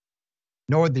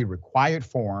nor the required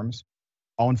forms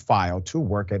on file to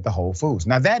work at the Whole Foods.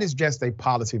 Now that is just a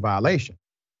policy violation,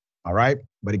 all right?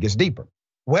 But it gets deeper.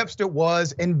 Webster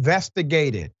was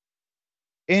investigated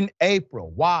in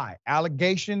April. Why?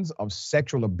 Allegations of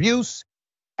sexual abuse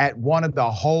at one of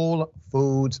the Whole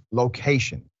Foods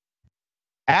locations,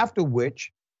 after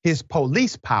which his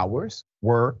police powers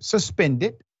were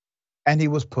suspended and he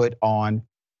was put on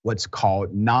what's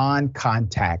called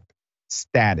non-contact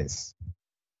status.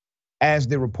 As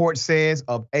the report says,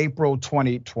 of April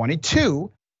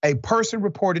 2022, a person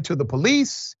reported to the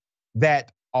police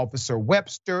that Officer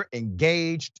Webster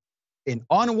engaged in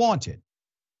unwanted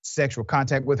sexual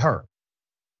contact with her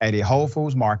at a Whole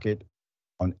Foods market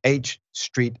on H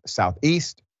Street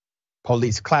Southeast.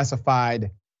 Police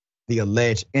classified the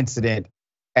alleged incident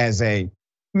as a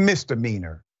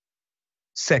misdemeanor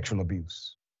sexual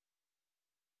abuse.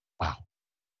 Wow.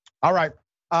 All right.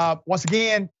 Once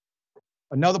again,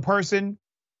 another person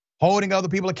holding other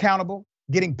people accountable,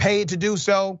 getting paid to do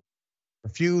so,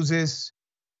 refuses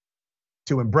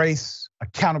to embrace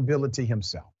accountability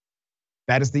himself.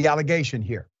 That is the allegation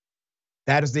here.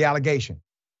 That is the allegation.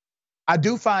 I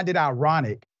do find it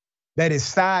ironic that his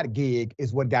side gig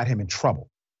is what got him in trouble.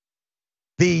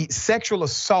 The sexual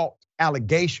assault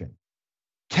allegation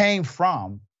came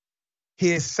from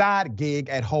his side gig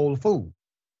at Whole Foods.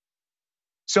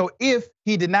 So if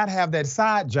he did not have that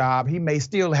side job, he may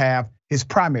still have his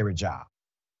primary job.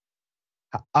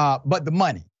 But the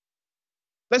money,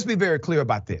 let's be very clear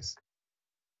about this.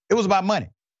 It was about money.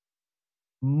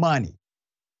 Money.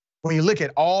 When you look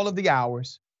at all of the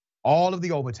hours, all of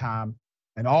the overtime,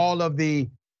 and all of the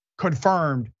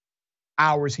confirmed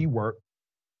hours he worked,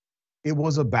 it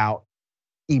was about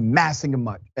amassing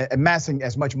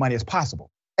as much money as possible.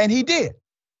 And he did.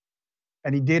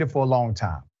 And he did it for a long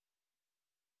time.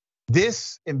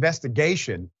 This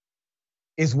investigation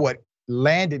is what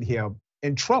landed him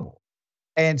in trouble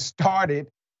and started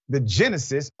the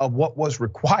genesis of what was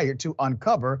required to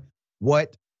uncover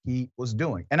what he was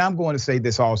doing. And I'm going to say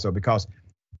this also because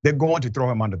they're going to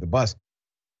throw him under the bus.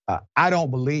 I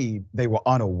don't believe they were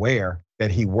unaware that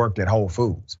he worked at Whole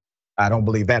Foods. I don't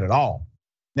believe that at all.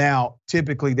 Now,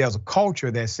 typically there's a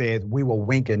culture that says we will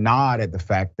wink and nod at the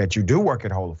fact that you do work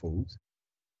at Whole Foods.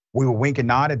 We will wink and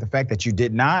nod at the fact that you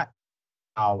did not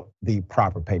file the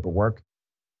proper paperwork.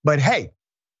 But hey,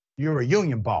 you're a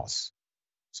union boss.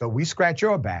 So we scratch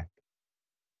your back,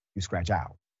 you scratch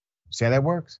out. See how that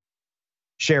works?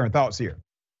 Sharing thoughts here.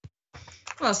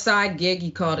 Well, side gig,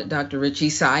 you called it, Dr.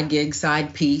 Richey. Side gig,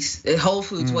 side piece. Whole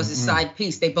Foods was a side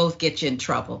piece. They both get you in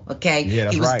trouble, okay? Yeah,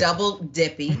 that's he was right. double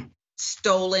dipping,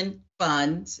 stolen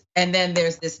funds, and then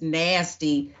there's this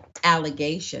nasty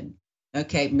allegation,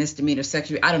 okay, misdemeanor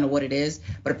sexual. I don't know what it is,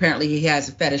 but apparently he has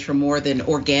a fetish for more than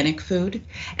organic food,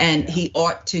 and he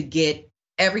ought to get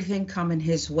everything coming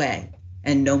his way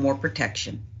and no more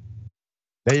protection.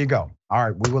 There you go. All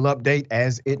right, we will update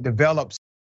as it develops.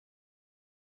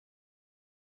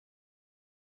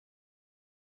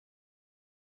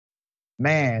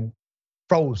 Man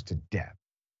froze to death,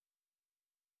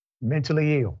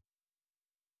 mentally ill.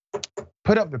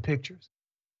 Put up the pictures.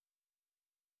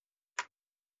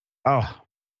 Oh,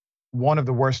 one of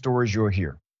the worst stories you'll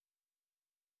hear.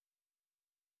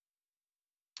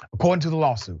 According to the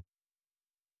lawsuit,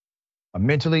 a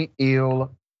mentally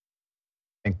ill,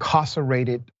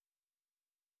 incarcerated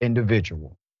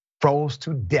individual froze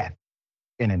to death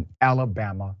in an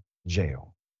Alabama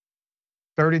jail.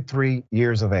 33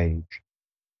 years of age.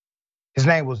 His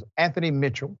name was Anthony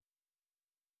Mitchell.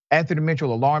 Anthony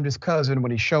Mitchell alarmed his cousin when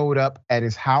he showed up at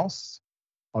his house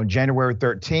on January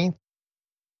 13th,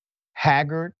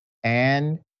 haggard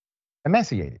and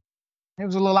emaciated. He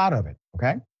was a little out of it,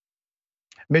 okay?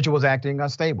 Mitchell was acting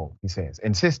unstable, he says,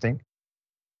 insisting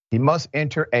he must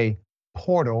enter a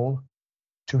portal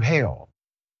to hell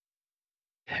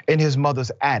in his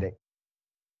mother's attic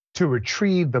to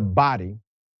retrieve the body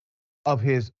of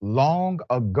his long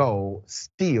ago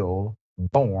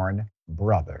stillborn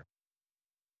brother.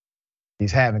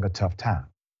 He's having a tough time.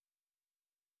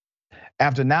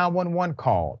 After 911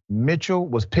 call, Mitchell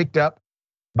was picked up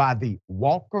by the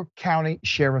Walker County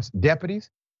Sheriff's deputies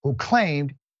who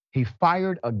claimed he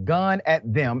fired a gun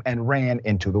at them and ran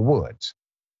into the woods.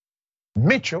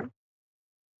 Mitchell,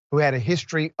 who had a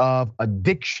history of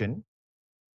addiction,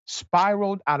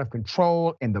 spiraled out of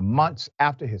control in the months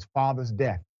after his father's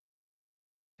death,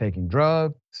 taking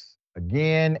drugs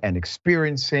again and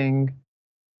experiencing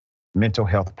mental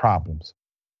health problems.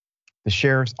 The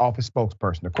sheriff's office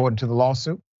spokesperson, according to the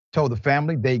lawsuit, told the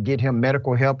family they'd get him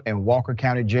medical help in Walker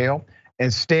County Jail.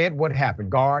 Instead, what happened?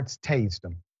 Guards tased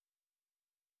him.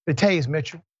 They tased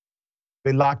Mitchell.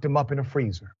 They locked him up in a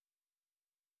freezer,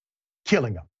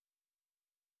 killing him,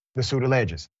 the suit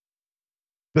alleges.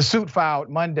 The suit filed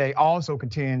Monday also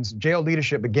contends jail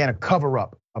leadership began a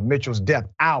cover-up of Mitchell's death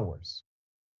hours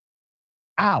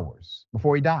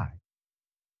before he died.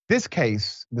 This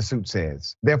case, the suit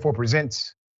says, therefore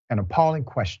presents an appalling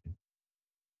question.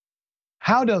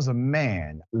 How does a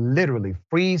man literally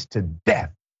freeze to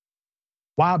death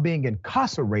while being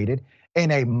incarcerated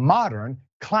in a modern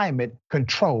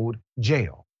climate-controlled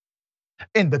jail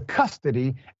in the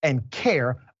custody and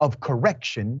care of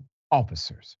correction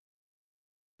officers?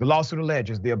 The lawsuit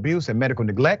alleges the abuse and medical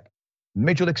neglect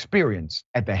Mitchell experienced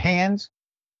at the hands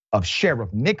of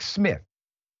Sheriff Nick Smith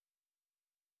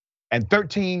and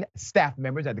 13 staff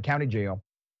members at the county jail,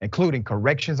 including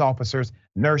corrections officers,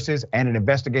 nurses, and an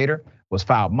investigator, was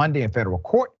filed Monday in federal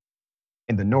court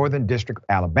in the Northern District of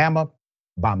Alabama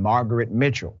by Margaret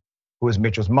Mitchell, who is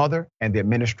Mitchell's mother and the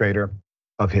administrator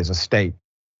of his estate.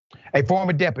 A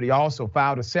former deputy also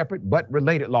filed a separate but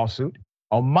related lawsuit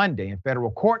on Monday in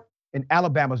federal court in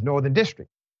Alabama's Northern District.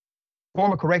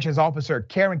 Former corrections officer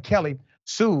Karen Kelly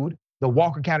sued the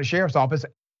Walker County Sheriff's Office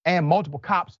and multiple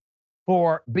cops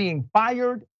for being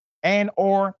fired and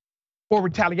or for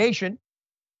retaliation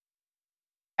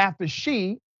after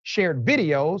she shared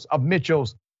videos of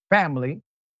Mitchell's family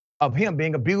of him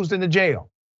being abused in the jail.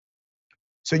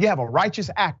 So you have a righteous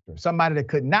actor, somebody that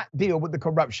could not deal with the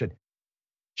corruption.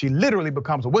 She literally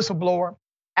becomes a whistleblower,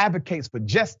 advocates for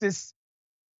justice.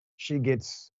 She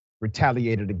gets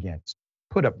retaliated against.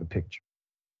 Put up the picture.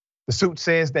 The suit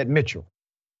says that Mitchell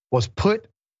was put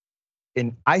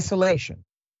in isolation,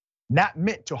 not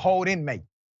meant to hold inmates.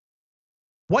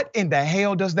 What in the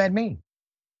hell does that mean?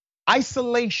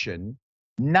 Isolation,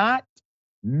 not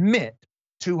meant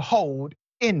to hold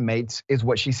inmates, is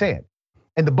what she said.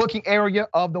 In the booking area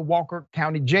of the Walker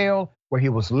County Jail, where he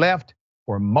was left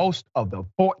for most of the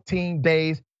 14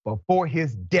 days before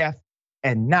his death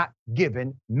and not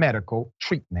given medical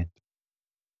treatment.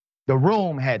 The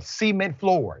room had cement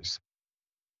floors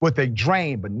with a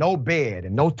drain, but no bed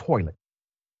and no toilet.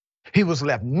 He was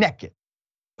left naked,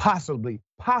 possibly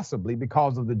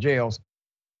because of the jail's,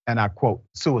 and I quote,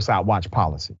 suicide watch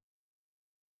policy.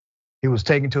 He was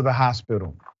taken to the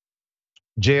hospital.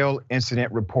 Jail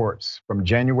incident reports from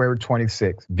January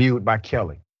 26, viewed by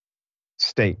Kelly,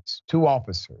 states 2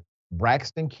 officers,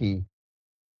 Braxton Key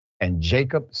and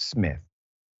Jacob Smith,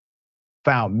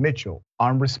 found Mitchell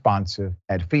unresponsive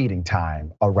at feeding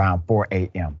time around 4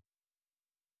 a.m.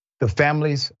 The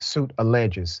family's suit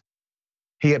alleges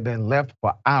he had been left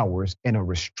for hours in a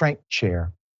restraint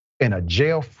chair in a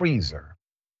jail freezer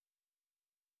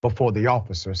before the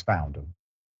officers found him.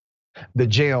 The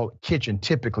jail kitchen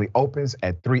typically opens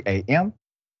at 3 a.m.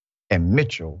 and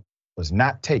Mitchell was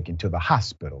not taken to the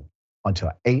hospital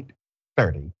until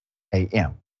 8:30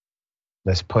 a.m.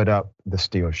 Let's put up the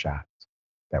still shots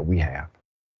that we have.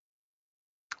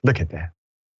 Look at that.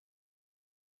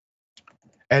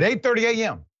 At 8:30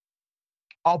 a.m.,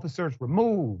 officers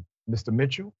removed Mr.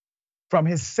 Mitchell from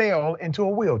his cell into a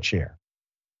wheelchair,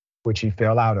 which he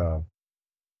fell out of.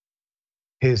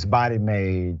 His body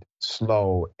made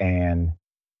slow and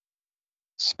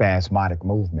spasmodic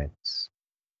movements.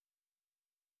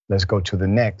 Let's go to the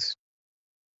next.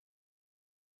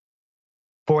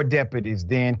 4 deputies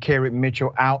then carried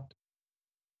Mitchell out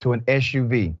to an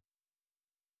SUV.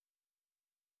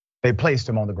 They placed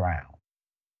him on the ground,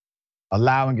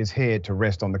 allowing his head to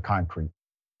rest on the concrete.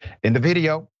 In the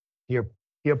video,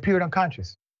 he appeared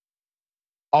unconscious.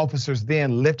 Officers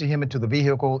then lifted him into the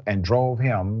vehicle and drove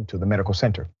him to the medical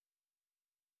center.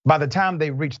 By the time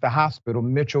they reached the hospital,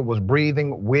 Mitchell was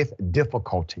breathing with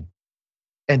difficulty,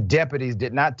 and deputies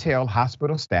did not tell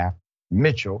hospital staff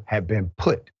Mitchell had been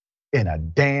put in a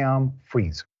damn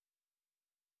freezer.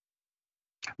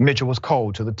 Mitchell was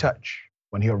cold to the touch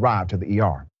when he arrived to the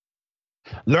ER.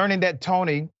 Learning that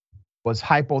Tony was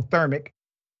hypothermic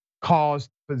caused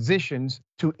physicians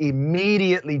to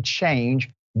immediately change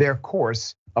their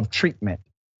course of treatment,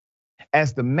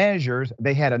 as the measures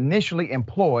they had initially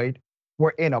employed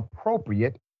were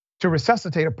inappropriate to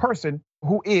resuscitate a person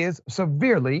who is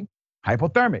severely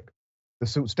hypothermic, the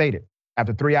suit stated.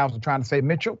 After 3 hours of trying to save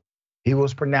Mitchell, he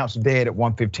was pronounced dead at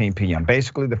 1:15 p.m.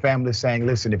 Basically, the family is saying,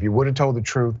 listen, if you would have told the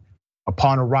truth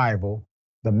upon arrival,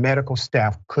 the medical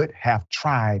staff could have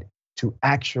tried to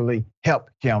actually help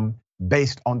him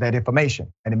based on that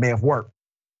information, and it may have worked.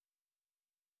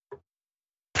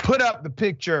 Put up the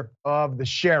picture of the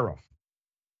sheriff.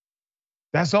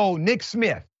 That's old Nick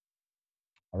Smith,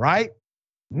 all right?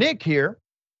 Nick here,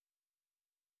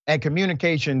 and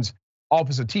communications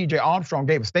officer TJ Armstrong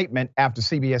gave a statement after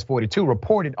CBS 42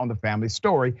 reported on the family's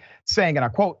story, saying, and I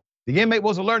quote, the inmate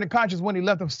was alert and conscious when he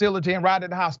left the facility and arrived at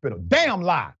the hospital. Damn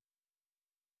lie.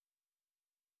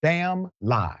 Damn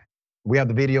lie. We have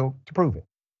the video to prove it.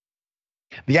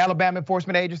 The Alabama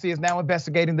Enforcement Agency is now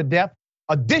investigating the death.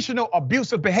 Additional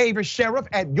abusive behavior, sheriff,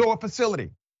 at your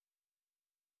facility.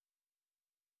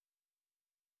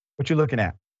 What you looking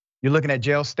at? You're looking at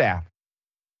jail staff.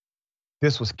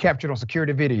 This was captured on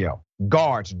security video.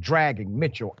 Guards dragging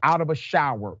Mitchell out of a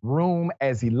shower room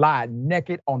as he lied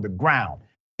naked on the ground.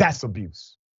 That's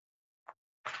abuse.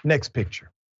 Next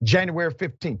picture. January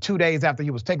 15th, 2 days after he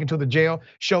was taken to the jail,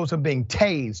 shows him being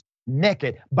tased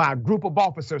naked by a group of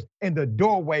officers in the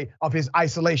doorway of his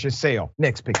isolation cell.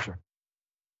 Next picture.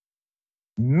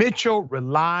 Mitchell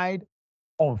relied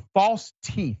on false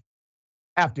teeth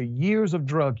after years of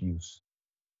drug use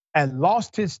and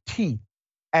lost his teeth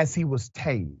as he was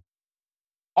tased.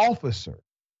 Officer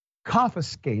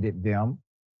confiscated them,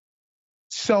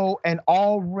 so an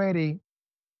already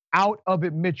out of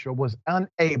it Mitchell was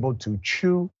unable to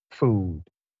chew food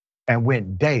and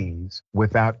went days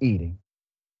without eating.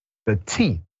 The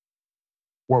teeth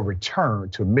were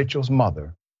returned to Mitchell's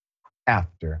mother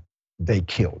after they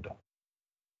killed him.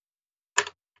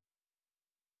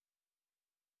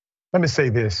 Let me say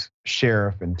this,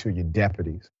 Sheriff, and to your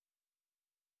deputies.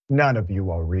 None of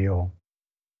you are real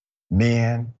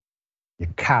men.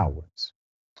 You're cowards.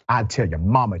 I tell your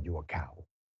mama you're a coward.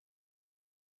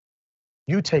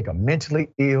 You take a mentally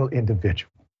ill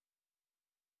individual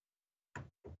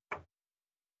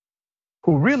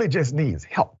who really just needs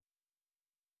help.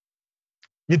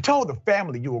 You told the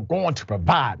family you were going to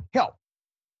provide help.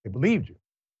 They believed you.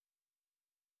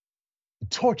 You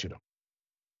tortured them.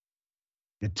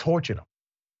 You tortured him.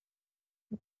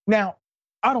 Now,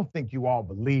 I don't think you all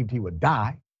believed he would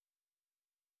die.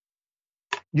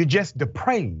 You're just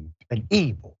depraved and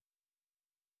evil.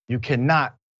 You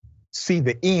cannot see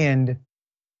the end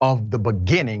of the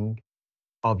beginning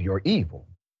of your evil.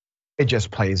 It just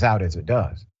plays out as it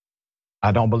does.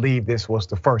 I don't believe this was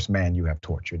the first man you have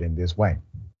tortured in this way.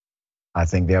 I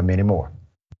think there are many more.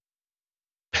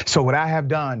 So what I have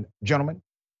done, gentlemen,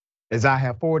 is I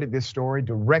have forwarded this story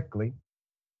directly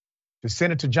to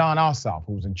Senator Jon Ossoff,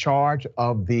 who's in charge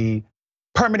of the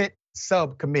Permanent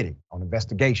Subcommittee on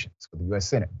Investigations for the US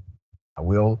Senate. I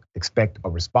will expect a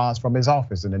response from his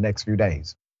office in the next few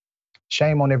days.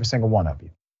 Shame on every single one of you.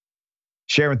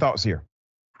 Sharing thoughts here.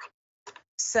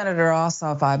 Senator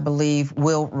Ossoff, I believe,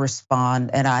 will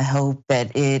respond, and I hope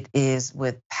that it is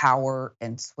with power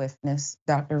and swiftness,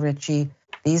 Dr. Richey.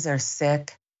 These are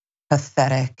sick,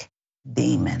 pathetic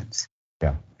demons.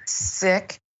 Yeah.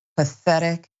 Sick,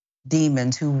 pathetic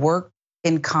demons who work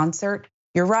in concert.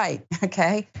 You're right,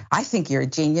 okay? I think you're a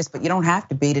genius, but you don't have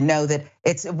to be to know that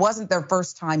it wasn't their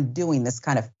first time doing this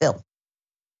kind of filth.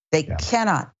 They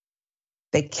cannot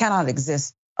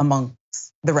exist amongst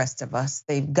the rest of us.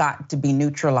 They've got to be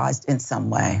neutralized in some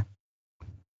way.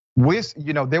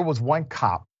 There was one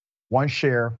cop, one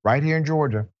sheriff right here in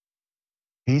Georgia.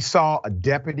 He saw a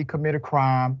deputy commit a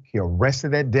crime. He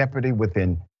arrested that deputy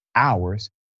within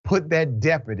hours, put that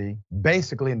deputy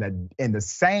basically in the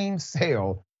same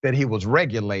cell that he was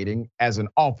regulating as an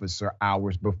officer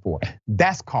hours before.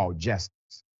 That's called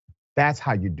justice. That's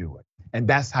how you do it. And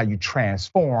that's how you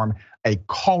transform a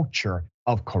culture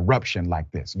of corruption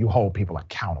like this. You hold people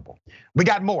accountable. We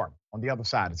got more on the other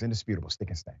side. It's indisputable. Stick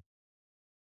and stay.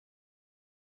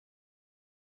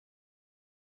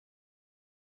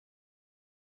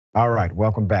 All right,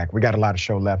 welcome back. We got a lot of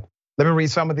show left. Let me read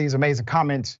some of these amazing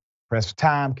comments. Press for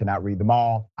time, cannot read them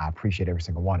all. I appreciate every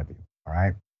single one of you, all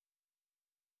right?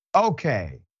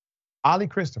 Okay, Ali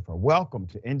Christopher, welcome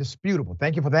to Indisputable.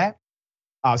 Thank you for that.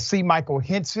 C. Michael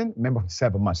Henson, member for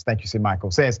 7 months. Thank you, C.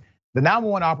 Michael, says, the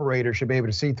 911 operator should be able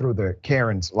to see through the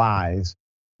Karen's lies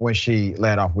when she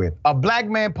led off with, a black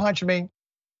man punched me.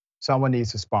 Someone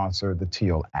needs to sponsor the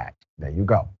Teal Act. There you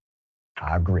go.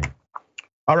 I agree.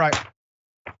 All right,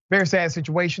 very sad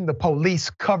situation. The police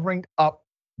covering up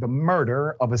the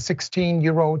murder of a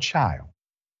 16-year-old child.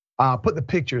 Put the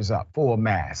pictures up, full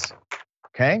mass,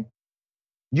 okay?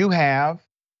 You have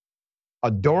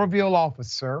a Doraville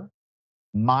officer,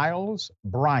 Miles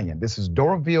Bryan. This is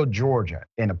Doraville, Georgia,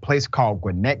 in a place called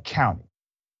Gwinnett County.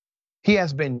 He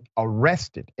has been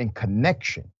arrested in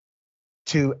connection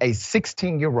to a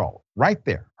 16-year-old. Right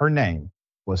there, her name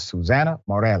was Susana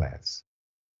Morales.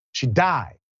 She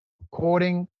died,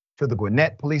 according to the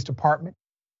Gwinnett Police Department.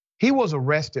 He was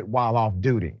arrested while off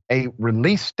duty. A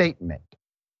release statement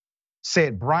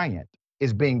said Bryant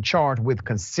is being charged with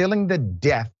concealing the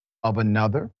death of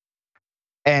another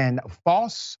and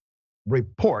false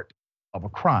report of a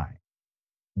crime.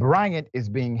 Bryant is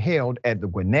being held at the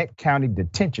Gwinnett County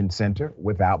Detention Center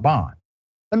without bond.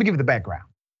 Let me give you the background.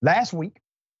 Last week,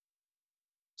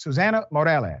 Susana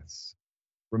Morales'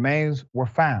 remains were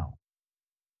found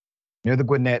near the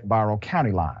Gwinnett-Barrow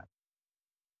County line.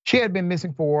 She had been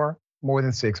missing for more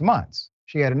than 6 months.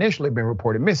 She had initially been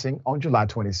reported missing on July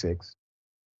 26,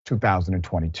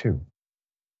 2022.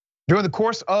 During the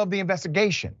course of the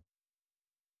investigation,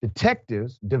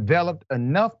 detectives developed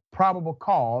enough probable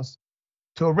cause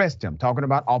to arrest him, talking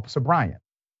about Officer Bryant,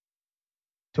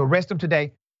 to arrest him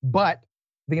today, but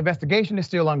the investigation is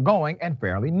still ongoing and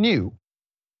fairly new.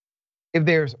 If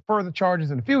there's further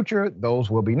charges in the future, those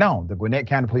will be known. The Gwinnett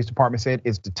County Police Department said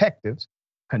its detectives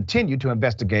continue to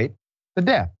investigate the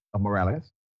death of Morales.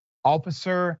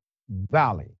 Officer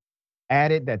Valley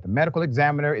added that the medical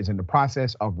examiner is in the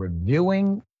process of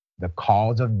reviewing the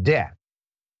cause of death.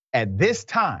 At this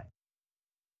time,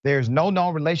 there's no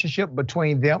known relationship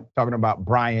between them, talking about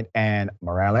Bryant and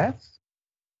Morales.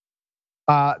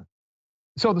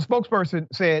 So the spokesperson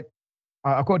said,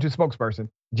 according to the spokesperson,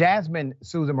 Jasmine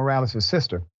Susan Morales'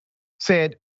 sister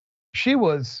said she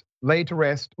was laid to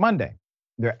rest Monday.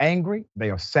 They're angry, they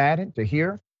are saddened to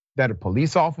hear that a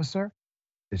police officer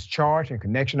is charged in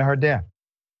connection to her death.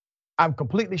 I'm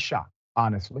completely shocked,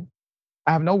 honestly.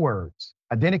 I have no words.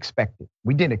 I didn't expect it.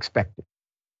 We didn't expect it.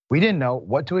 We didn't know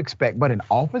what to expect, but an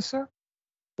officer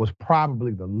was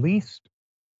probably the least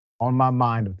on my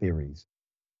mind of theories,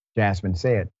 Jasmine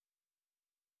said.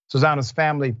 Susana's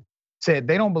family said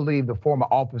they don't believe the former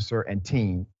officer and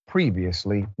team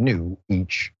previously knew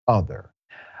each other.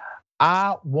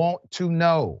 I want to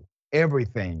know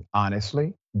everything,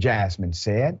 honestly, Jasmine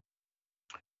said.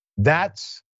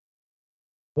 That's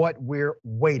what we're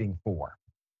waiting for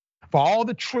all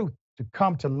the truth to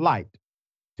come to light,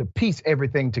 to piece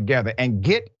everything together and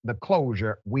get the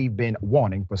closure we've been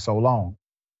wanting for so long.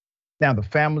 Now, the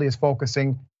family is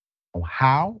focusing on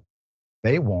how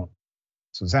they want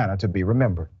Susana to be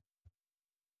remembered.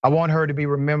 I want her to be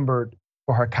remembered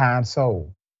for her kind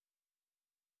soul.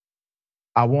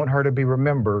 I want her to be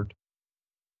remembered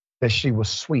that she was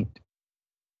sweet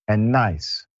and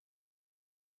nice,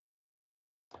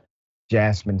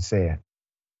 Jasmine said.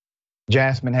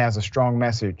 Jasmine has a strong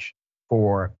message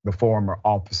for the former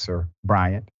officer,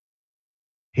 Bryant.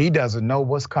 He doesn't know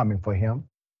what's coming for him,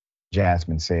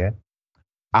 Jasmine said.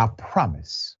 I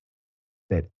promise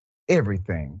that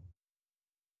everything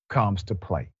comes to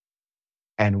play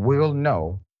and we'll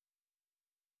know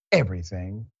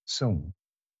everything soon.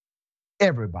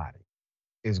 Everybody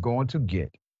is going to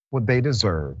get what they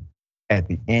deserve at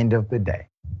the end of the day.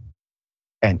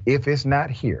 And if it's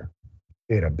not here,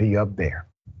 it'll be up there.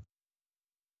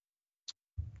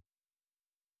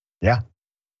 Yeah.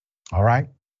 All right.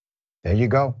 There you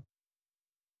go.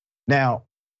 Now,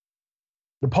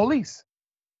 the police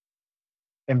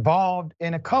involved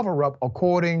in a cover-up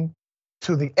according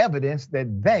to the evidence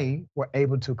that they were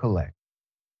able to collect,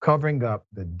 covering up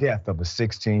the death of a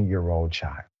 16-year-old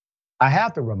child. I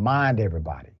have to remind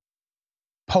everybody,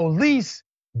 police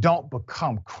don't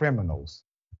become criminals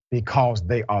because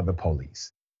they are the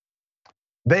police.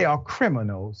 They are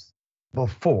criminals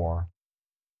before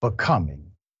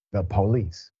becoming the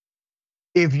police.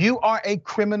 If you are a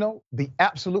criminal, the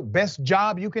absolute best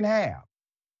job you can have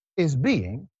is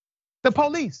being the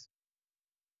police.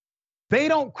 They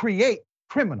don't create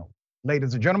criminals,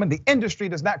 ladies and gentlemen. The industry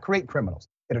does not create criminals,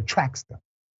 it attracts them.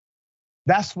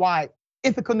 That's why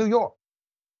Ithaca, New York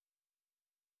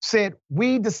said,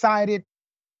 we decided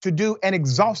to do an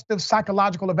exhaustive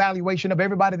psychological evaluation of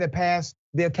everybody that passed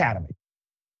the academy,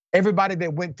 everybody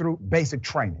that went through basic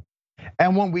training.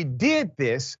 And when we did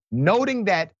this, noting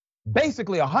that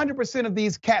basically 100% of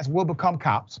these cats will become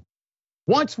cops,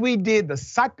 once we did the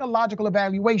psychological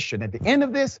evaluation, at the end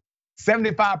of this,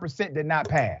 75% did not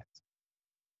pass.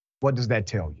 What does that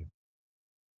tell you?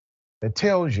 That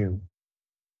tells you,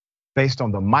 based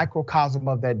on the microcosm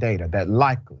of that data, that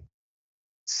likely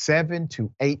 7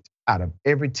 to 8 out of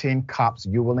every 10 cops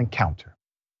you will encounter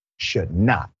should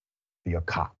not be a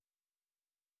cop.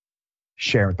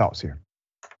 Sharing thoughts here.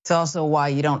 It's also why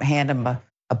you don't hand them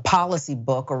a policy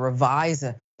book or revise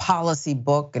a policy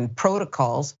book and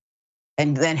protocols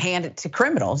and then hand it to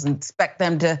criminals and expect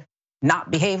them to not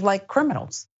behave like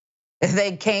criminals. If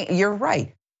they can't, you're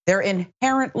right. They're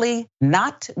inherently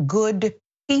not good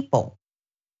people.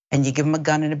 And you give them a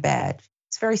gun and a badge.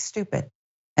 It's very stupid.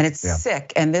 And it's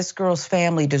sick. And this girl's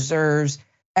family deserves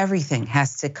everything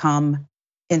has to come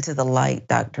into the light,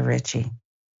 Dr. Richey.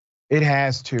 It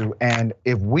has to. And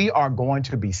if we are going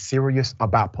to be serious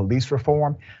about police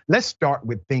reform, let's start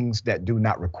with things that do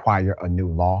not require a new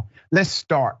law. Let's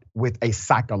start with a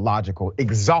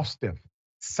exhaustive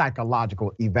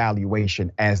psychological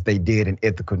evaluation as they did in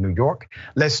Ithaca, New York.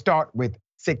 Let's start with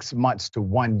 6 months to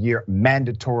 1 year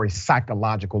mandatory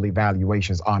psychological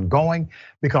evaluations ongoing,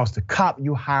 because the cop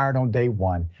you hired on day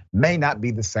one may not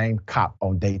be the same cop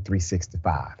on day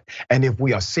 365. And if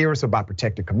we are serious about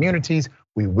protecting communities,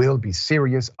 we will be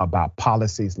serious about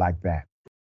policies like that.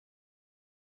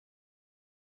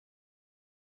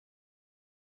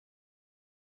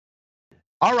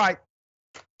 All right,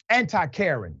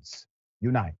 anti-Karens,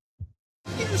 unite.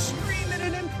 You screaming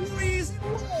at employees in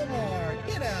Walmart.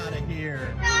 Get out of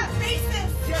here. Not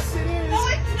racist. Yes, it is. No,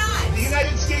 it's not. The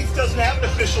United States doesn't have an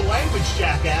official language,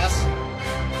 jackass.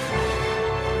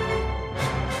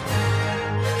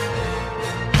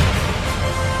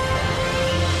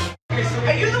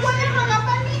 Are you the one that hung up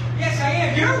on me? Yes, I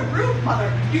am. You're a rude mother.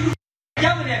 You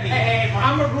yelling at me. Hey,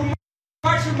 I'm a rude mother.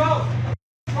 Watch your mouth.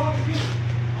 What's wrong with you?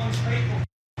 Ungrateful.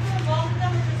 Both of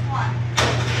them or just one?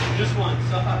 Just one.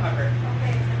 Self-hyper.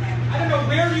 Okay, I don't know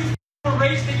where you were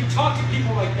raised that you talk to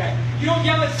people like that. You don't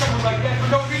yell at someone like that for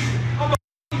no reason. I'm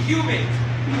a human.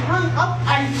 you hung up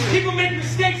on me. People make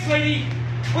mistakes, lady.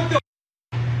 What the?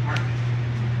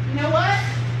 You know what?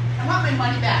 I want my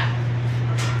money back.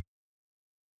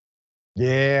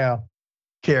 Yeah,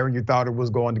 Karen, you thought it was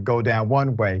going to go down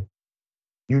one way.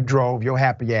 You drove your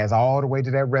happy ass all the way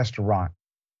to that restaurant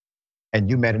and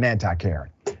you met an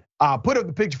anti-Karen. Put up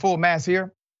the picture full mass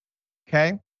here,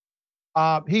 okay?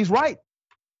 He's right,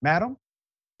 madam.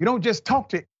 You don't just talk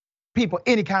to people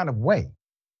any kind of way.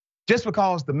 Just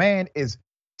because the man is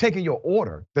taking your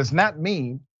order does not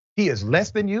mean he is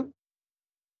less than you,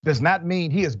 does not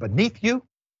mean he is beneath you.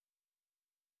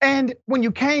 And when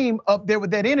you came up there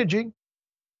with that energy,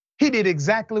 he did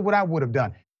exactly what I would have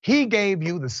done. He gave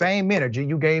you the same energy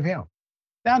you gave him.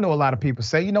 Now I know a lot of people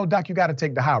say, you know, Doc, you got to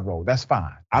take the high road. That's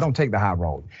fine. I don't take the high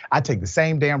road. I take the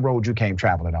same damn road you came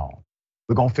traveling on.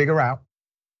 We're going to figure out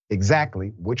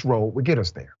exactly which road would get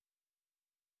us there.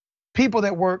 People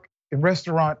that work in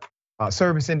restaurant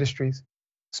service industries,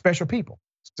 special people.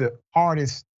 It's the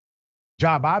hardest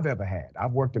job I've ever had.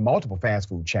 I've worked in multiple fast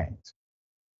food chains.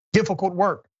 Difficult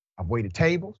work. I've waited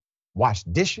tables,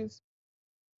 washed dishes,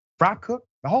 fry cook,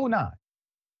 the whole nine.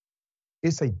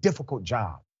 It's a difficult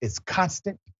job. It's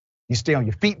constant. You stay on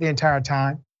your feet the entire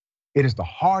time. It is the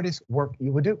hardest work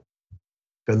you would do.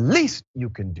 The least you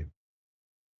can do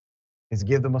is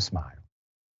give them a smile.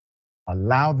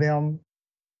 Allow them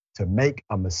to make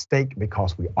a mistake,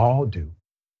 because we all do.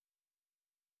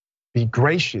 Be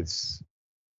gracious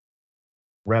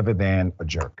rather than a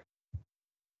jerk.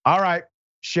 All right,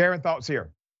 sharing thoughts here.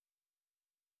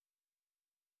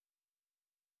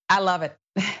 I love it.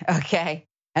 Okay.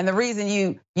 And the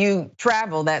reason you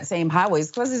travel that same highway is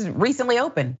because it's recently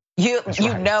open. You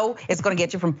know it's going to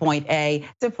get you from point A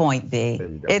to point B.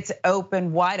 It's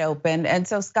open, wide open, and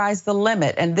so sky's the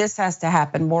limit. And this has to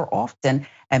happen more often.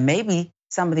 And maybe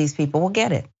some of these people will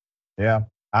get it. Yeah,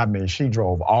 I mean, she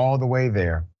drove all the way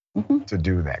there to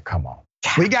do that. Come on.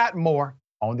 We got more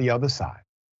on the other side.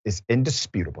 It's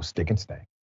indisputable. Stick and stay.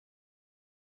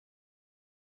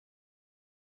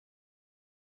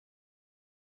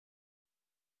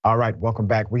 All right, welcome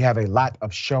back. We have a lot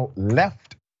of show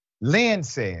left. Lynn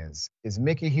says, is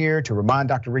Mickey here to remind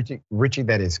Dr. Richey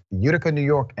that it's Utica, New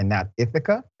York and not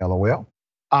Ithaca, LOL.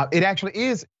 It actually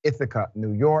is Ithaca,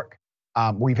 New York.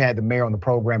 We've had the mayor on the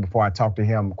program before. I talked to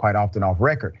him quite often off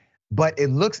record. But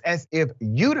it looks as if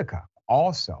Utica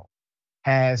also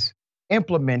has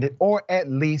implemented, or at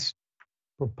least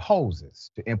proposes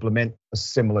to implement, a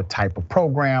similar type of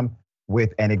program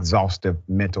with an exhaustive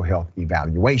mental health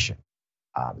evaluation.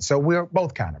 So we're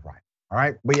both kind of right, all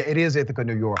right? But yeah, it is Ithaca,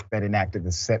 New York that enacted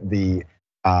the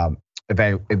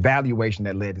evaluation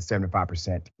that led to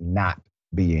 75% not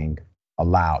being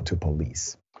allowed to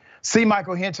police. C.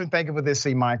 Michael Henson, thank you for this,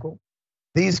 C. Michael.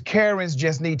 These Karens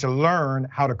just need to learn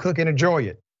how to cook and enjoy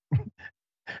it.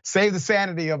 Save the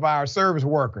sanity of our service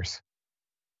workers.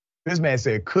 This man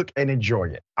said cook and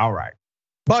enjoy it. All right.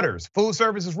 Butters, food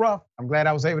service is rough. I'm glad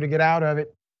I was able to get out of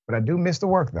it, but I do miss the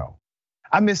work though.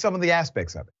 I miss some of the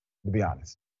aspects of it, to be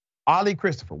honest. Ali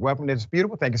Christopher, welcome to It's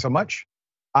Beautiful. Thank you so much.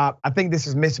 I think this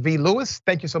is Miss V. Lewis.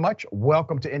 Thank you so much.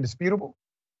 Welcome to Indisputable.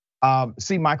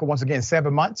 C. Michael, once again,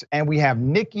 7 months. And we have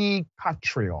Nikki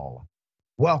Cottrell.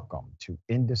 Welcome to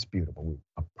Indisputable. We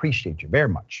appreciate you very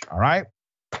much, all right?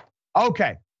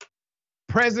 Okay,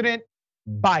 President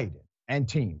Biden and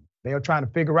team, they are trying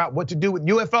to figure out what to do with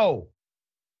UFO.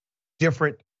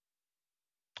 Different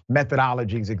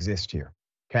methodologies exist here,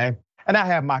 okay? And I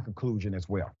have my conclusion as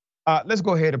well. Let's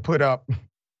go ahead and put up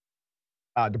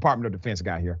Department of Defense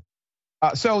guy here.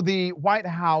 So the White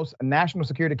House National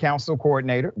Security Council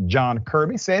coordinator, John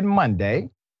Kirby, said Monday,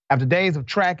 after days of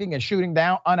tracking and shooting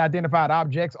down unidentified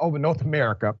objects over North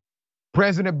America,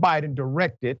 President Biden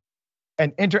directed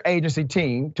an interagency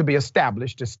team to be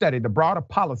established to study the broader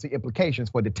policy implications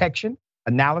for detection,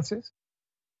 analysis,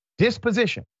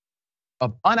 disposition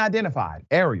of unidentified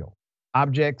aerial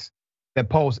objects that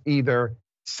pose either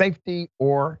safety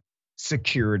or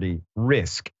security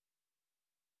risk.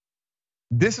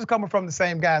 This is coming from the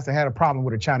same guys that had a problem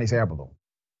with a Chinese air balloon,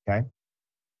 okay?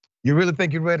 You really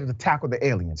think you're ready to tackle the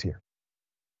aliens here?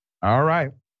 All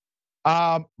right.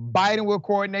 Biden will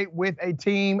coordinate with a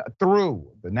team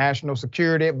through the National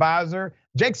Security Advisor,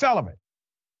 Jake Sullivan.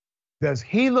 Does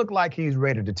he look like he's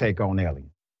ready to take on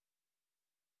aliens?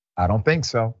 I don't think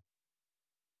so.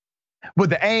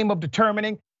 With the aim of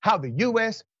determining how the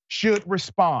US should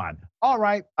respond. All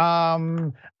right,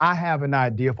 I have an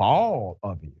idea for all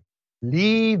of you.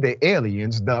 Leave the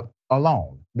aliens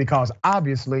alone, because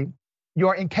obviously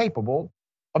you're incapable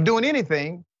of doing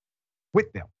anything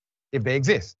with them if they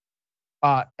exist.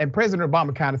 And President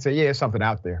Obama kind of said, yeah, there's something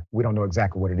out there. We don't know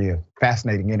exactly what it is.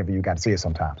 Fascinating interview, you got to see it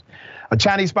sometimes. A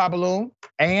Chinese spy balloon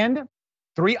and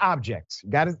 3 objects.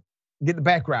 You got to get the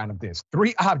background of this.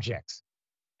 3 objects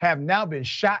have now been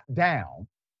shot down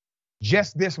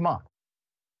just this month.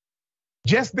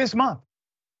 Just this month.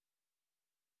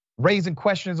 Raising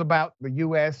questions about the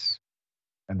US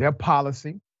and their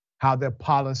policy, how their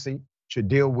policy should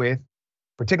deal with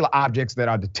particular objects that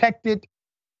are detected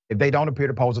if they don't appear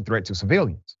to pose a threat to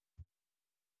civilians.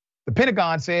 The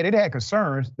Pentagon said it had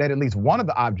concerns that at least one of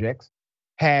the objects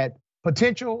had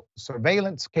potential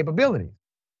surveillance capabilities,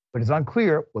 but it's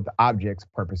unclear what the object's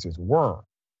purposes were.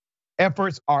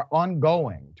 Efforts are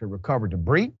ongoing to recover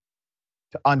debris,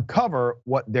 to uncover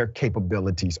what their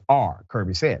capabilities are,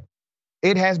 Kirby said.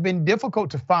 It has been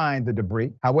difficult to find the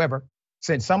debris. However,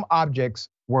 since some objects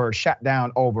were shot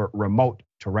down over remote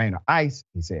terrain or ice,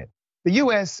 he said, the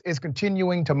US is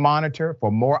continuing to monitor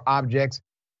for more objects,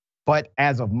 but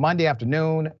as of Monday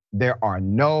afternoon, there are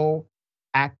no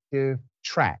active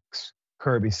tracks,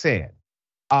 Kirby said.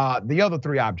 The other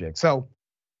 3 objects. So,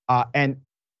 an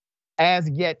as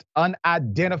yet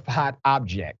unidentified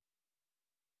object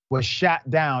was shot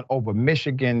down over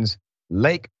Michigan's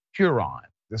Lake Huron.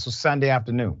 This was Sunday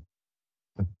afternoon.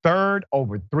 The third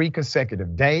over 3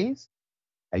 consecutive days.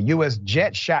 A US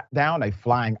jet shot down a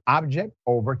flying object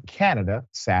over Canada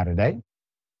Saturday.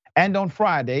 And on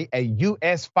Friday, a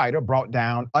US fighter brought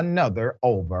down another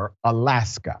over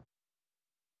Alaska.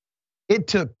 It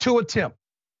took 2 attempts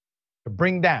to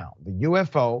bring down the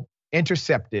UFO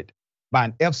intercepted by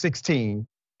an F-16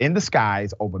 in the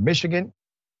skies over Michigan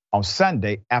on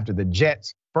Sunday after the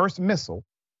jet's first missile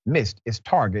missed its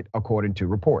target, according to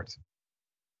reports.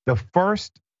 The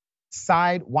first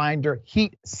Sidewinder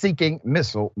heat-seeking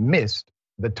missile missed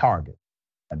the target.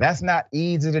 And that's not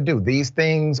easy to do. These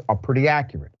things are pretty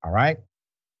accurate, all right?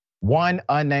 One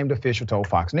unnamed official told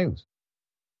Fox News.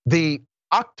 The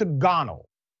octagonal,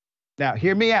 now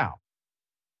hear me out.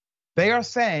 They are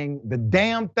saying the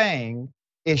damn thing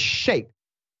is shaped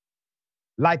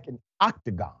like an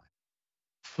octagon,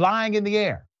 flying in the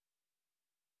air.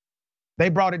 They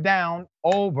brought it down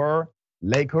over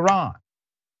Lake Huron.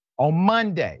 On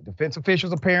Monday, defense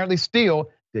officials apparently still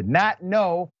did not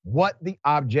know what the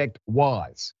object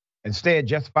was, instead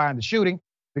justifying the shooting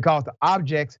because the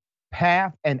object's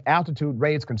path and altitude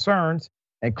raised concerns,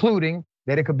 including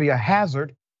that it could be a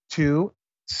hazard to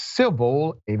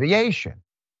civil aviation.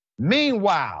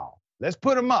 Meanwhile, let's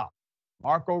put him up,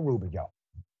 Marco Rubio.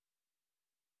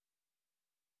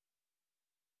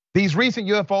 These recent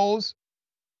UFOs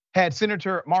had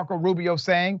Senator Marco Rubio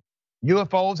saying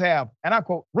UFOs have, and I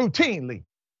quote, routinely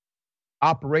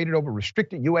operated over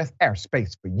restricted US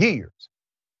airspace for years.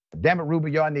 But damn it,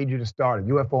 Rubio, I need you to start a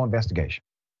UFO investigation,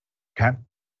 okay?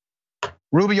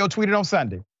 Rubio tweeted on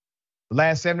Sunday, the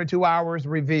last 72 hours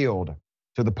revealed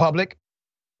to the public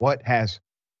what has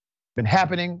been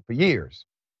happening for years.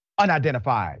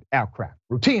 Unidentified aircraft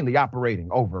routinely operating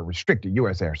over restricted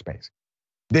US airspace.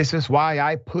 This is why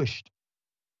I pushed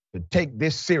to take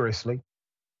this seriously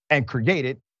and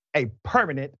created a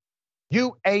permanent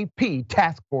UAP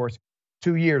task force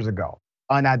 2 years ago.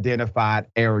 Unidentified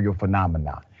aerial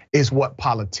phenomena is what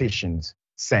politicians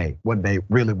say, what they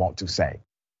really want to say.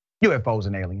 UFOs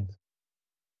and aliens.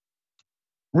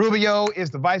 Rubio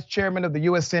is the vice chairman of the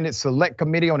US Senate Select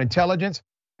Committee on Intelligence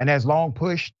and has long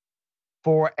pushed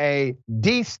for a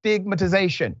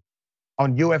destigmatization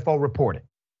on UFO reporting.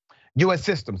 US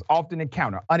systems often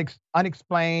encounter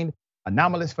unexplained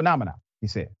anomalous phenomena, he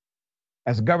said,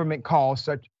 as the government calls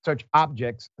such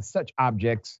objects,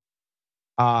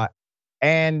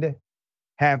 and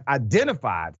have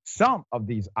identified some of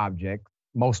these objects,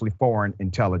 mostly foreign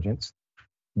intelligence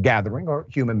gathering or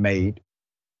human-made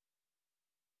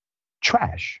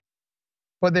trash.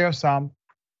 But there are some,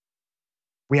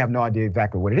 we have no idea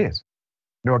exactly what it is,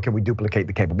 nor can we duplicate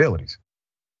the capabilities.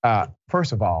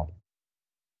 First of all,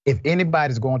 if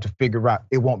anybody's going to figure out,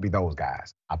 it won't be those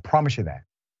guys. I promise you that,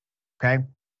 okay?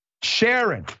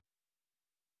 Sharon,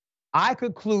 I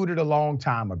concluded a long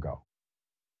time ago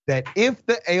that if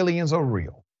the aliens are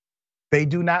real, they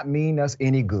do not mean us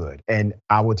any good, and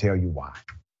I will tell you why.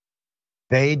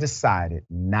 They decided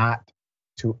not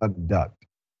to abduct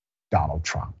Donald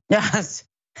Trump. Yes,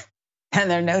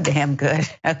 and they're no damn good,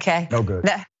 okay? No good.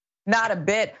 Not a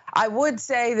bit. I would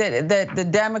say that the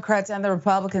Democrats and the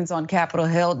Republicans on Capitol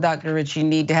Hill, Dr. Ritchie,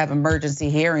 need to have emergency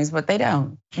hearings, but they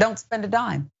don't. Don't spend a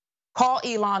dime. Call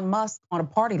Elon Musk on a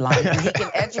party line and he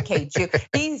can educate you.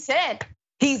 He said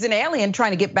he's an alien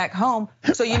trying to get back home,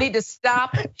 so you need to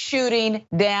stop shooting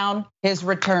down his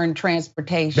return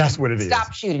transportation. That's what it is.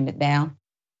 Stop shooting it down.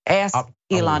 Ask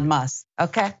Elon Musk,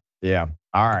 okay? Yeah,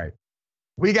 all right.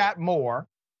 We got more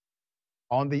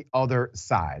on the other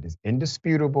side. It's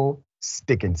indisputable,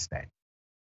 stick and stay.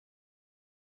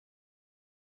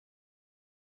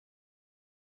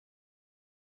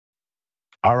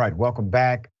 All right, welcome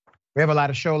back. We have a lot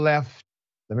of show left.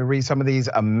 Let me read some of these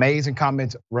amazing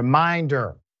comments.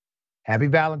 Reminder, happy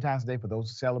Valentine's Day for those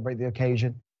who celebrate the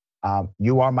occasion.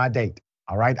 You are my date,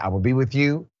 all right? I will be with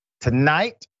you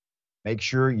tonight. Make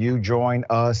sure you join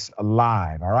us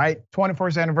live, all right?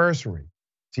 21st anniversary.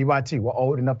 TYT, we're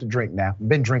old enough to drink now.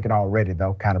 Been drinking already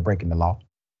though, kind of breaking the law.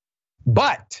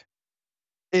 But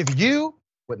if you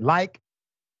would like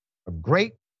a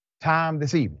great time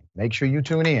this evening, make sure you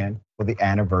tune in for the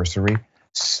anniversary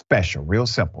special. Real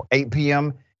simple, 8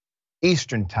 p.m.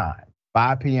 Eastern time,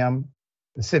 5 p.m.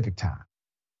 Pacific time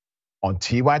on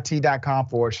tyt.com/live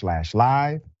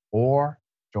or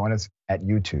join us at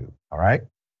YouTube, all right?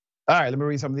 All right, let me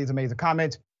read some of these amazing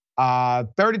comments.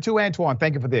 32 Antoine,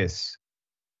 thank you for this.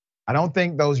 I don't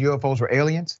think those UFOs were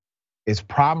aliens. It's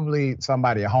probably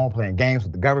somebody at home playing games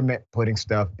with the government, putting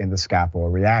stuff in the sky for a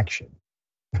reaction.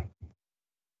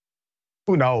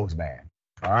 Who knows, man?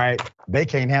 All right, they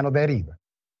can't handle that either.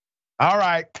 All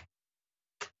right,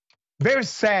 very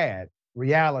sad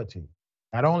reality,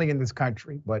 not only in this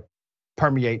country, but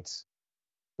permeates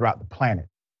throughout the planet.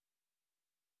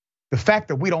 The fact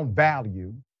that we don't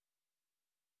value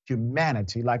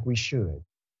humanity like we should.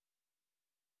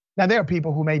 Now, there are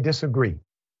people who may disagree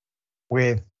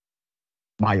with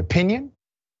my opinion.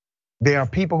 There are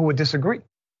people who would disagree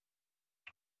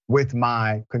with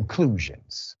my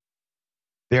conclusions.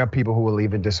 There are people who will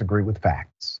even disagree with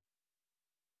facts.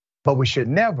 But we should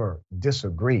never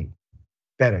disagree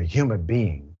that a human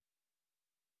being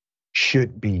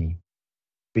should be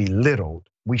belittled.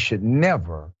 We should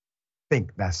never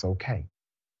think that's okay.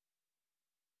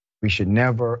 We should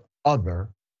never other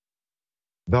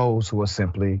those who are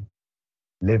simply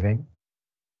living,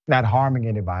 not harming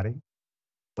anybody,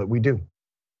 but we do.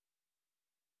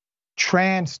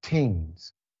 Trans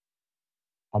teens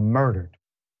are murdered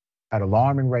at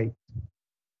alarming rates.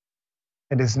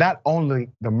 And it's not only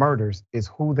the murders, it's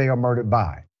who they are murdered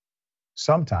by.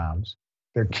 Sometimes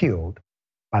they're killed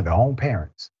by their own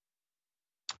parents.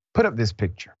 Put up this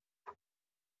picture.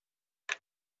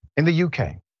 In the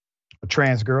UK, a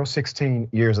trans girl, 16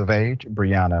 years of age,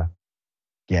 Brianna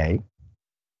Gay,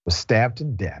 was stabbed to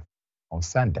death on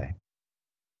Sunday.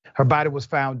 Her body was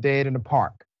found dead in a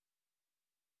park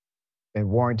in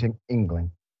Warrington,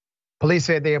 England. Police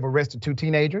said they have arrested 2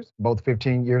 teenagers, both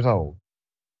 15 years old,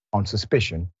 on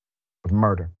suspicion of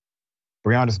murder.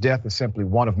 Brianna's death is simply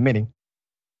one of many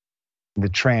in the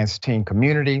trans teen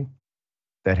community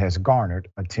that has garnered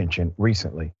attention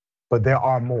recently. But there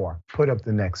are more. Put up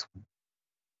the next one.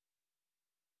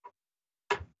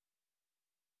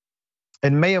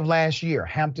 In May of last year,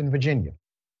 Hampton, Virginia,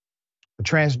 a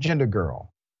transgender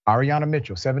girl, Ariana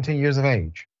Mitchell, 17 years of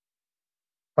age,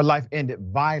 her life ended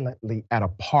violently at a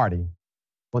party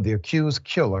when the accused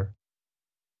killer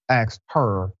asked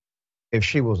her if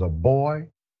she was a boy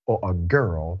or a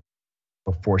girl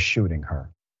before shooting her.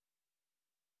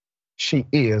 She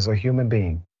is a human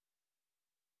being.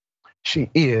 She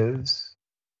is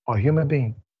a human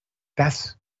being.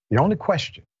 That's the only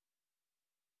question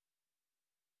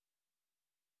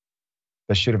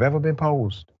that should have ever been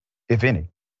posed, if any.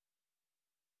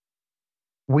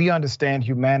 We understand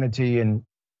humanity in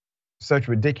such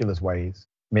ridiculous ways,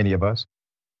 many of us.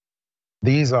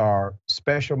 These are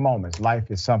special moments. Life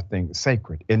is something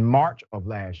sacred. In March of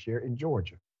last year in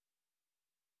Georgia,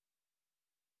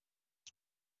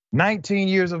 19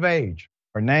 years of age,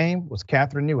 her name was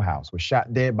Catherine Newhouse, was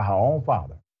shot dead by her own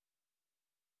father,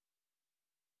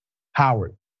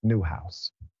 Howard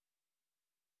Newhouse,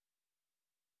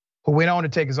 who went on to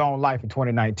take his own life in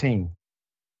 2019.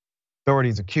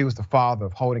 Authorities accused the father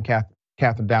of holding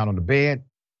Catherine down on the bed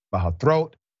by her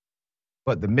throat,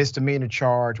 but the misdemeanor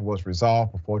charge was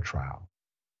resolved before trial.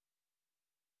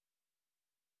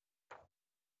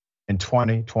 In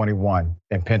 2021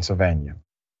 in Pennsylvania,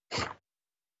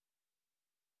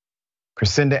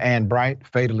 Crescenda Ann Bright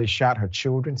fatally shot her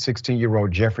children,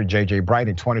 16-year-old Jeffrey J.J. Bright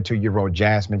and 22-year-old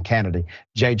Jasmine Kennedy.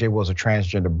 J.J. was a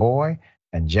transgender boy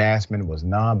and Jasmine was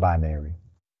non-binary.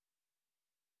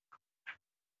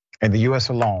 In the US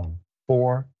alone,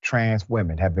 4 trans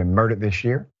women have been murdered this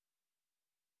year.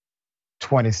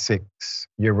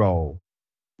 26-year-old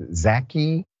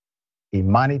Zaki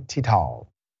Imani Tital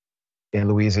in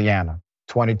Louisiana.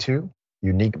 22,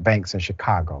 Unique Banks in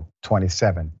Chicago.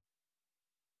 27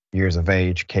 years of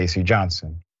age, Casey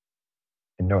Johnson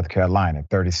in North Carolina.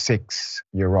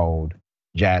 36-year-old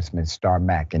Jasmine Star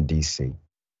Mack in DC,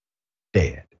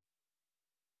 dead.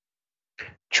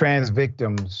 Trans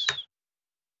victims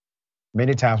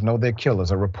many times know their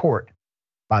killers. A report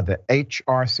by the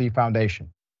HRC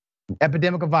Foundation, an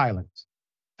epidemic of violence,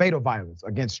 fatal violence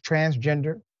against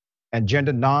transgender and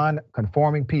gender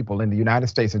non-conforming people in the United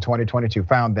States in 2022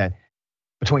 found that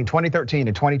between 2013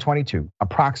 and 2022,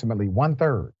 approximately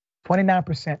 1/3,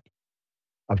 29%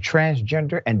 of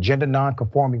transgender and gender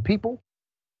non-conforming people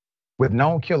with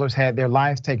known killers had their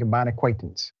lives taken by an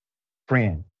acquaintance,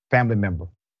 friend, family member,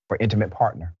 or intimate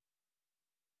partner.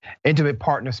 Intimate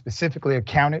partners specifically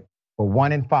accounted for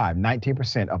 1 in 5,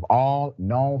 19% of all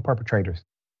known perpetrators.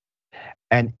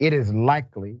 And it is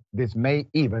likely this may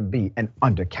even be an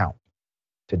undercount.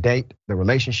 To date, the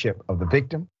relationship of the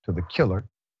victim to the killer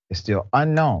is still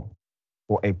unknown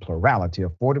for a plurality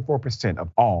of 44% of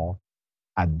all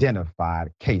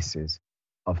identified cases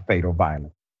of fatal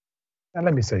violence. Now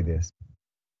let me say this.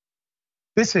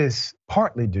 This is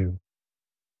partly due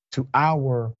to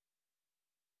our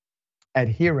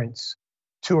adherence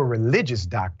to a religious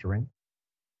doctrine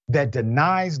that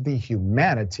denies the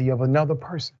humanity of another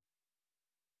person.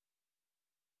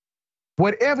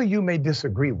 Whatever you may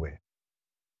disagree with,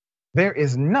 there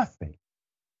is nothing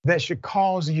that should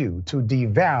cause you to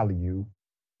devalue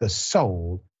the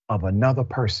soul of another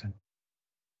person.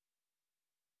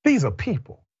 These are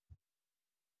people.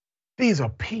 These are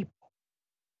people.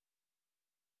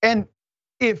 And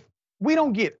if we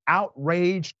don't get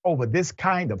outraged over this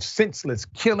kind of senseless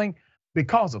killing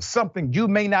because of something you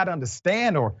may not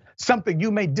understand or something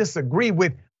you may disagree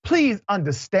with, please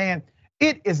understand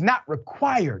it is not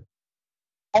required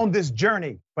on this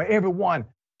journey for everyone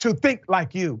to think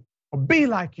like you or be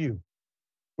like you.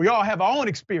 We all have our own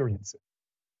experiences.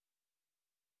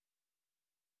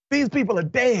 These people are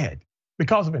dead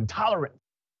because of intolerance,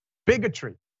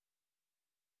 bigotry.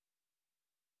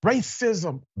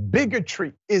 Racism,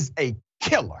 bigotry is a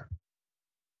killer.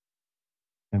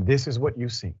 And this is what you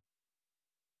see.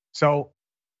 So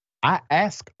I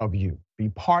ask of you, be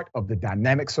part of the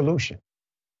dynamic solution.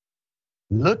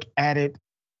 Look at it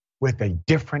with a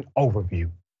different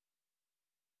overview.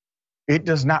 It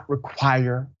does not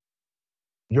require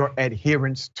your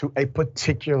adherence to a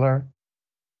particular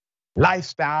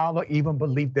lifestyle or even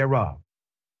belief thereof.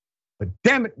 But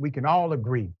damn it, we can all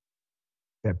agree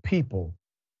that people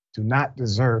do not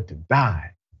deserve to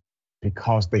die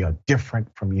because they are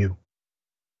different from you.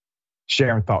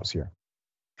 Sharing thoughts here.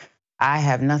 I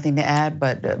have nothing to add,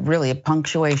 but really a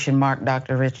punctuation mark,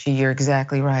 Dr. Richey. You're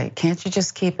exactly right. Can't you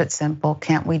just keep it simple?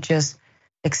 Can't we just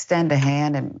extend a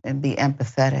hand and be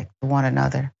empathetic to one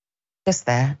another? Just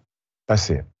that. That's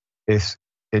it.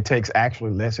 It takes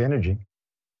actually less energy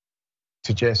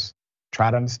to just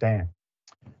try to understand.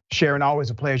 Sharon, always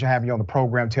a pleasure having you on the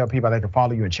program. Tell people they can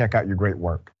follow you and check out your great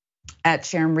work. At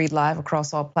Sharon Reed Live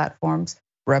across all platforms,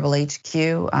 Rebel HQ.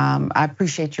 I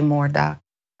appreciate you more, Doc.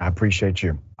 I appreciate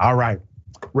you. All right.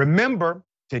 Remember,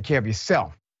 take care of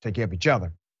yourself, take care of each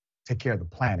other, take care of the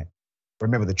planet.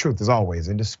 Remember, the truth is always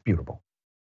indisputable.